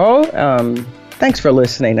world. Thanks for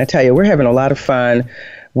listening. I tell you, we're having a lot of fun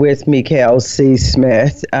with Mykel C.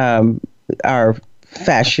 Smith, our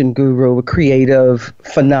fashion guru, creative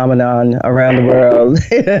phenomenon around the world.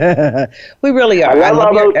 We really are. I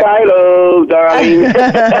love those titles, darling.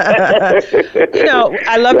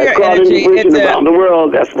 I love your energy. It's around the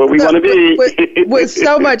world. That's what we want to be. With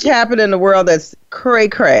so much happening in the world that's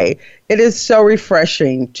cray-cray, it is so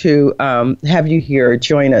refreshing to have you here,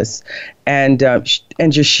 join us, and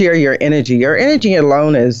just share your energy. Your energy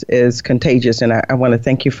alone is contagious, and I want to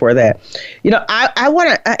thank you for that. I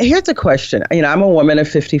want to. Here's a question. I'm a woman of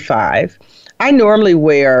 55. I normally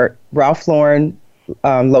wear Ralph Lauren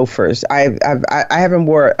loafers. I haven't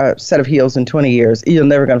wore a set of heels in 20 years. You're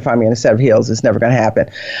never going to find me in a set of heels. It's never going to happen.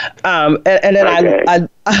 And then okay.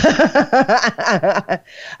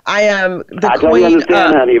 I am the I queen. don't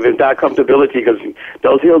understand, honey, if it's not comfortability, because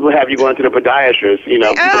those heels will have you going to the podiatrist.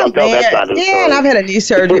 People don't tell that side of the story. And I've had a knee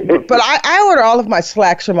surgery, but I order all of my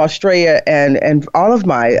slacks from Australia, and all of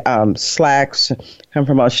my slacks come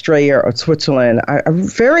from Australia or Switzerland. I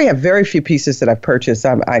have very few pieces that I've purchased.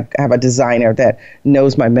 I have a designer that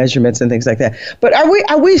knows my measurements and things like that. But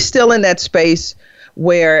are we still in that space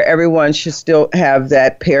where everyone should still have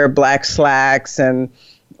that pair of black slacks and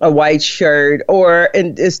a white shirt, or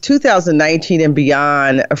is 2019 and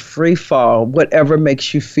beyond a free fall, whatever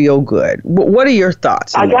makes you feel good? What are your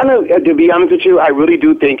thoughts? I kind of, to be honest with you, I really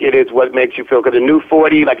do think it is what makes you feel, because the new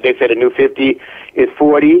 40, like they said, the new 50 is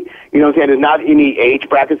 40. You know what I'm saying? There's not any age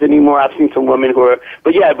brackets anymore. I've seen some women who are,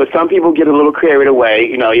 but some people get a little carried away.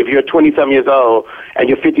 You know, if you're 20-some years old and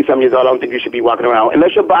you're 50-some years old, I don't think you should be walking around,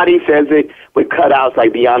 unless your body says it with cutouts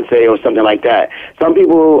like Beyonce or something like that. Some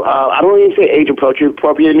people, I don't even say age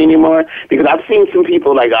appropriate anymore, because I've seen some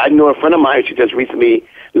people, like I know a friend of mine, she just recently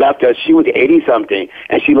left us. She was 80-something,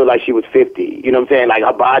 and she looked like she was 50. You know what I'm saying? Like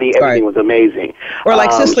her body, everything was amazing. Or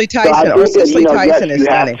like Cicely Tyson. You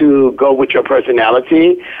have to go with your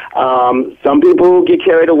personality. Some people get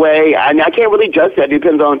carried away, and I can't really judge that. It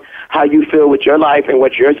depends on how you feel with your life and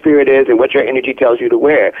what your spirit is and what your energy tells you to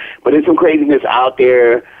wear. But there's some craziness out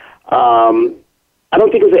there. I don't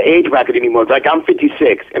think it's an age bracket anymore. It's like I'm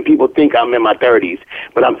 56, and people think I'm in my 30s,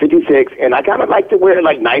 but I'm 56, and I kind of like to wear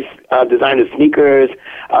like nice designer sneakers,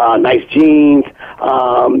 nice jeans,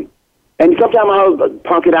 and sometimes I'll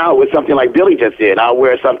punk it out with something like Billy just did. I'll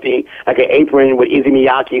wear something like an apron with Izzy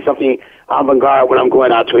Miyake, something avant-garde when I'm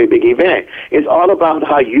going out to a big event. It's all about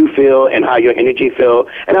how you feel and how your energy feel.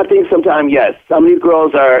 And I think sometimes, yes, some of these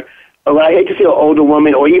girls are, well, I hate to see an older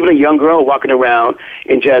woman or even a young girl walking around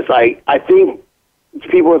and just like, I think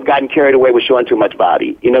people have gotten carried away with showing too much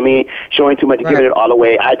body. You know what I mean? Showing too much, giving it all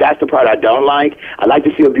away. That's the part I don't like. I like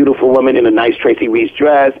to see a beautiful woman in a nice Tracy Reese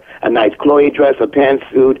dress, a nice Chloe dress, a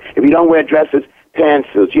pantsuit. If you don't wear dresses,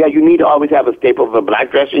 pantsuits. Yeah, you need to always have a staple of a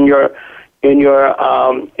black dress in your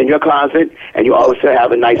closet, and you always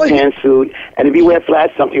have a nice pantsuit. And if you wear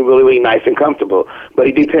flats, something really, really nice and comfortable. But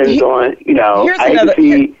it depends on, you know, I hate to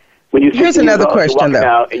see when you're here's another question, though.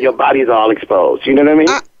 Out and your body's all exposed. You know what I mean?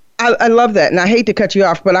 I love that, and I hate to cut you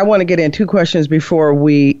off, but I want to get in two questions before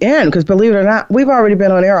we end, because believe it or not, we've already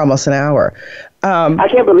been on air almost an hour. I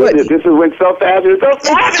can't believe it. This went so fast. It's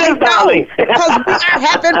so fast, darling. Because we are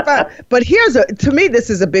having fun. But to me,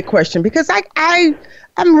 this is a big question, because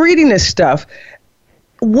I'm reading this stuff.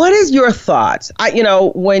 What is your thoughts?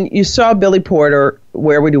 When you saw Billy Porter,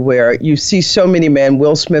 Where Would You Wear, you see so many men.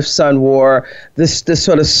 Will Smith's son wore this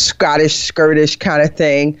sort of Scottish skirtish kind of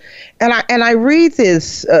thing, and I read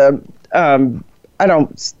this. I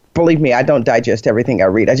don't believe me. I don't digest everything I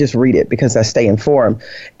read. I just read it because I stay informed.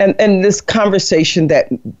 And this conversation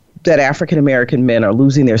that African American men are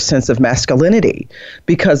losing their sense of masculinity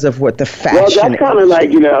because of what the fashion. Well, that's kind of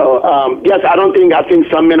like yes. I think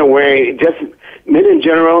some men are wearing just. Men in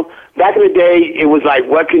general, back in the day, it was like,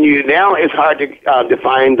 what can you, now it's hard to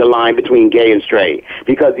define the line between gay and straight,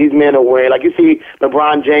 because these men are wearing, like you see,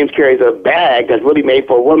 LeBron James carries a bag that's really made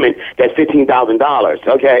for a woman that's $15,000,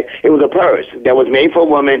 okay? It was a purse that was made for a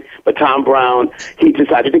woman, but Tom Brown, he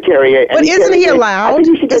decided to carry it. But isn't he allowed? I think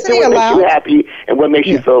you should just do what makes you happy and what makes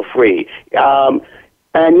you feel free.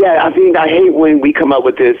 And I hate when we come up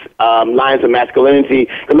with this lines of masculinity.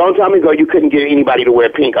 A long time ago, you couldn't get anybody to wear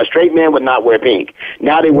pink. A straight man would not wear pink.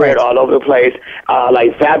 Now they wear it all over the place.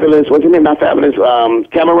 Like Fabulous, what's his name? Not Fabulous.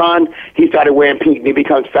 Cameron, he started wearing pink and it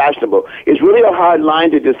becomes fashionable. It's really a hard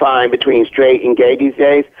line to define between straight and gay these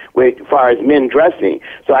days as far as men dressing.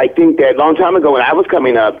 So I think that a long time ago when I was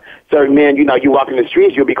coming up, certain men, you walk in the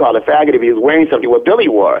streets, you'll be called a faggot if he was wearing something what Billy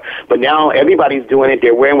wore. But now everybody's doing it.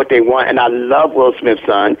 They're wearing what they want. And I love Will Smith's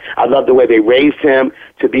son. I love the way they raised him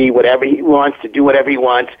to be whatever he wants, to do whatever he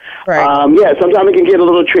wants. Right. Sometimes it can get a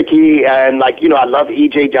little tricky. And I love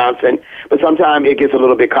E.J. Johnson. But sometimes it gets a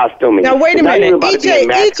little bit costuming. Now, wait a minute.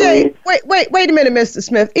 EJ, wait a minute, Mr.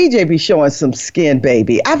 Smith. EJ be showing some skin,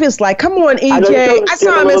 baby. I was like, come on, EJ. I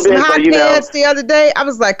saw him in some hot pants the other day. I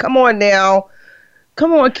was like, come on now.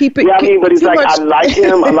 Come on, keep it. Yeah, but it's like, I like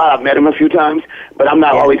him a lot. I've met him a few times, but I'm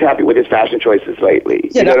not always happy with his fashion choices lately.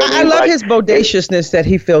 You know I love his bodaciousness that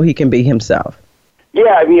he feel he can be himself.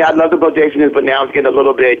 Yeah, I love the bodaciousness, but now it's getting a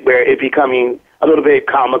little bit where it's becoming a little bit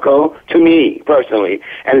comical to me personally.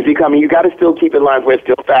 And it's becoming, you got to still keep in line where it's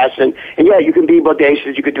still fashion. And you can be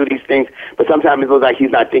bodacious, you could do these things, but sometimes it looks like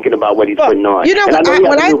he's not thinking about what he's putting on. And I know he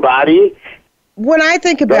has a new body. When I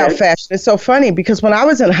think about fashion, it's so funny because when I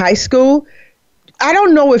was in high school, I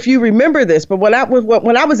don't know if you remember this, but when I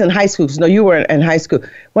was in high school, no, you were in high school.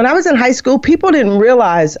 When I was in high school, people didn't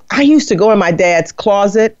realize I used to go in my dad's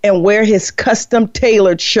closet and wear his custom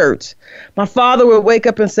tailored shirts. My father would wake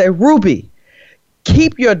up and say, Ruby,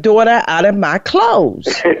 keep your daughter out of my clothes.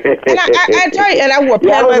 And I tell you, and I wore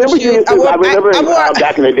leather shoes. I wore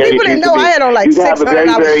back in the day. People didn't know I had on like $600. You have a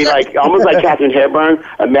very, almost like Catherine Hepburn,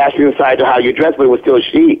 a masculine side to how you dress, but it was still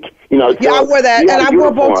chic. Yeah, I wore that, and I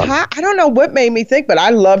wore bow tie. I don't know what made me think, but I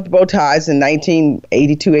loved bow ties in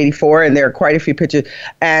 1982, 84, and there are quite a few pictures.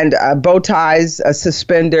 And bow ties,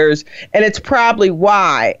 suspenders, and it's probably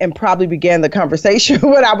why, and probably began the conversation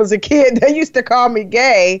when I was a kid. They used to call me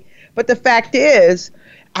gay, but the fact is,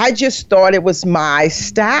 I just thought it was my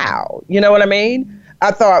style. You know what I mean? I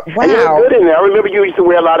thought, wow. And you were good in there. I remember you used to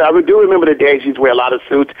wear a lot of, I do remember the days you used to wear a lot of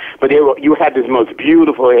suits, but you had this most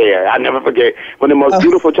beautiful hair. I never forget, one of the most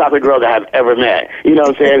beautiful chocolate girls I have ever met. You know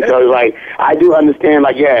what I'm saying? So, like, I do understand,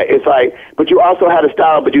 like, yeah, it's like, but you also had a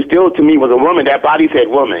style, but you still, to me, was a woman. That body said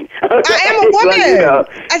woman. I am a woman.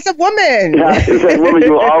 Like, As a woman. Yeah, it said woman.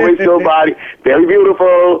 You were always still body, very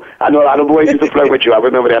beautiful. I know a lot of boys used to flirt with you. I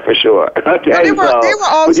remember that for sure. Okay, well, they were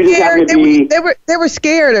all scared. They were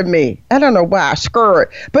scared of me. I don't know why.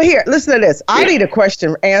 But here, listen to this. I need a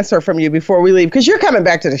question answer from you before we leave, because you're coming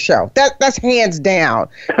back to the show. That's hands down.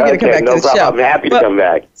 You're going to come back to the show. I'm happy to come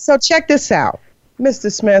back. So check this out. Mr.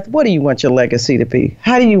 Smith, what do you want your legacy to be?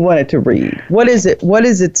 How do you want it to read? What is it? What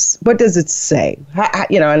does it say?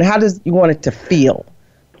 And how does you want it to feel?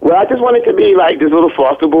 Well, I just wanted to be like this little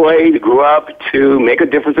foster boy who grew up to make a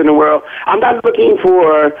difference in the world. I'm not looking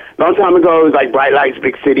for, a long time ago, it was like Bright Lights,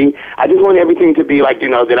 Big City. I just want everything to be like,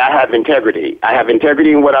 that I have integrity. I have integrity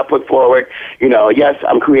in what I put forward. Yes,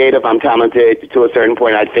 I'm creative, I'm talented to a certain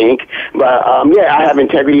point, I think. But, I have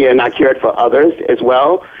integrity and I cared for others as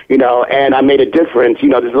well. And I made a difference.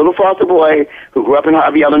 This little foster boy who grew up in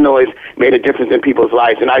Harvey, Illinois, made a difference in people's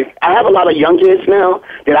lives. And I have a lot of young kids now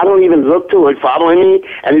that I don't even look to it following me.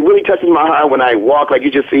 And it really touches my heart when I walk. Like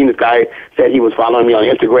you just seen, this guy said he was following me on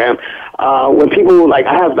Instagram. When people, I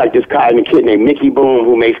have this guy and a kid named Mickey Boom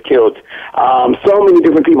who makes kilts. So many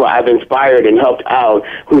different people I've inspired and helped out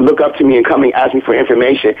who look up to me and come and ask me for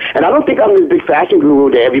information. And I don't think I'm this big fashion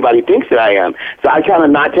guru that everybody thinks that I am. So I kind of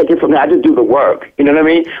not take it from there. I just do the work. You know what I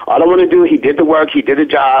mean? All I want to do, he did the work, he did the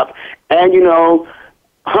job. And,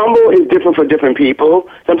 humble is different for different people.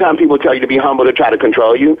 Sometimes people tell you to be humble to try to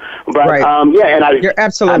control you. But, right. You're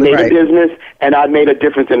absolutely I made a business, and I made a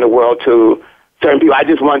difference in the world to certain people. I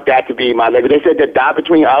just want that to be my legacy. They said the dot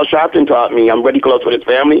between, Al Sharpton taught me, I'm really close with his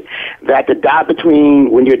family, that the dot between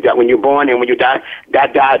when you're born and when you die,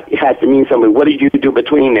 that dot has to mean something. What did you do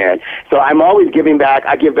between there? So I'm always giving back.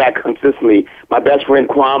 I give back consistently. My best friend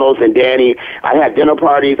Quanos and Danny, I have dinner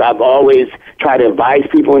parties. I've always tried to advise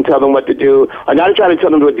people and tell them what to do. Or not to try to tell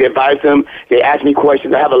them to advise them. They ask me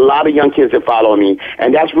questions. I have a lot of young kids that follow me.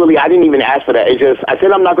 And that's really, I didn't even ask for that. It's just, I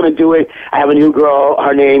said I'm not going to do it. I have a new girl.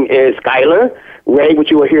 Her name is Skylar Ray, which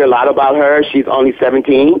you will hear a lot about her. She's only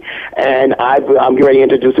 17, and I'm getting ready to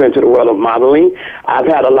introduce her into the world of modeling. I've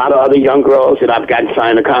had a lot of other young girls that I've gotten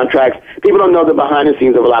signed to contracts. People don't know the behind the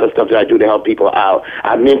scenes of a lot of stuff that I do to help people out.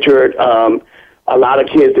 I've mentored a lot of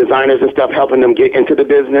kids, designers and stuff, helping them get into the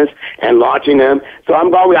business and launching them. So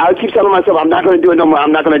I keep telling myself, I'm not going to do it no more.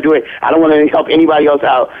 I'm not going to do it. I don't want to help anybody else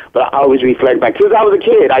out, but I always reflect back. Since I was a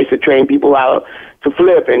kid, I used to train people out to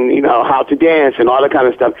flip and, how to dance and all that kind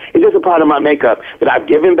of stuff. It's just a part of my makeup that I've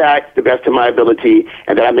given back the best of my ability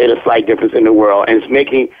and that I made a slight difference in the world. And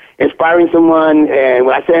it's inspiring someone, and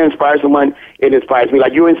when I say inspire someone, it inspires me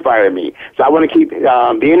like you inspired me. So I want to keep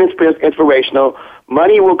being inspirational.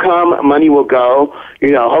 Money will come, money will go.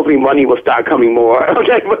 Hopefully money will start coming more.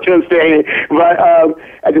 Okay, what you're saying. But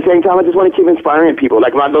at the same time, I just want to keep inspiring people.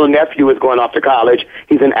 Like my little nephew is going off to college.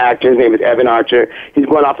 He's an actor. His name is Evan Archer. He's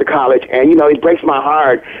going off to college, and it breaks my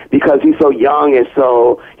heart because he's so young, and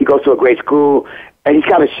so he goes to a great school. And he's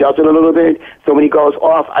kind of sheltered a little bit. So when he goes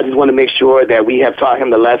off, I just want to make sure that we have taught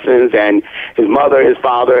him the lessons, and his mother, his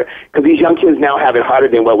father, because these young kids now have it harder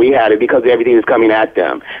than what we had it because everything is coming at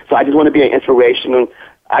them. So I just want to be an inspiration.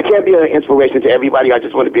 I can't be an inspiration to everybody. I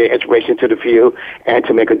just want to be an inspiration to the few and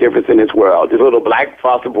to make a difference in this world. This little black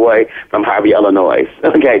foster boy from Harvey, Illinois.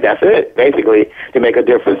 Okay, that's it, basically, to make a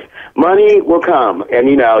difference. Money will come. And,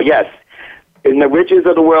 yes, and the riches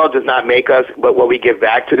of the world does not make us, but what we give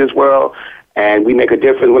back to this world. And we make a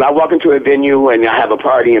difference. When I walk into a venue and I have a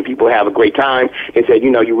party and people have a great time, they say,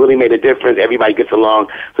 you really made a difference. Everybody gets along.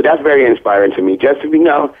 So that's very inspiring to me. Just to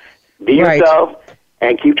be yourself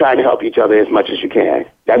and keep trying to help each other as much as you can.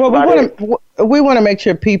 That's we want to make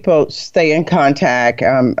sure people stay in contact.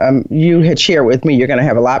 You had shared with me you're going to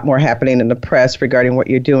have a lot more happening in the press regarding what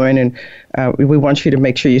you're doing, and we want you to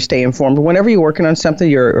make sure you stay informed. But whenever you're working on something,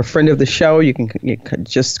 you're a friend of the show, you can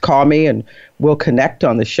just call me and we'll connect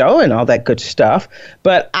on the show and all that good stuff.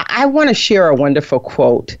 But I want to share a wonderful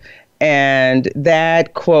quote. And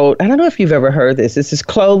that quote, I don't know if you've ever heard this. This is,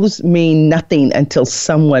 clothes mean nothing until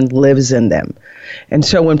someone lives in them. And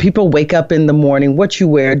so when people wake up in the morning, what you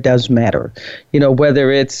wear does matter. Whether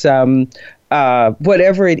it's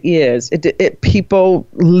whatever it is, people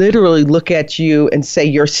literally look at you and say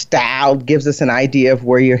your style gives us an idea of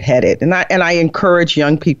where you're headed. And I encourage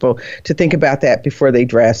young people to think about that before they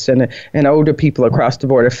dress, and older people across the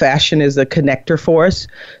board. Fashion is a connector for us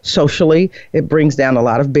socially. It brings down a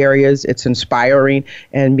lot of barriers. It's inspiring.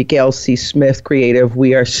 And Mykel C. Smith, Creative,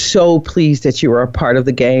 we are so pleased that you are a part of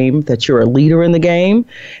the game, that you're a leader in the game,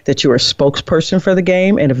 that you're a spokesperson for the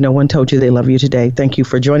game. And if no one told you they love you today, thank you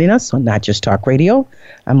for joining us on Not Just Talk Radio.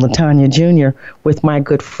 I'm LaTanya Jr. with my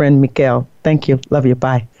good friend Mykel. Thank you. Love you.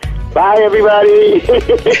 Bye. Bye, everybody.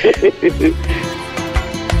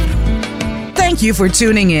 Thank you for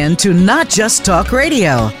tuning in to Not Just Talk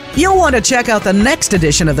Radio. You'll want to check out the next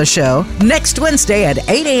edition of the show next Wednesday at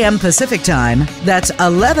 8 a.m. Pacific Time. That's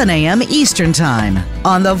 11 a.m. Eastern Time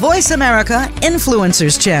on the Voice America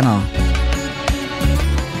Influencers Channel.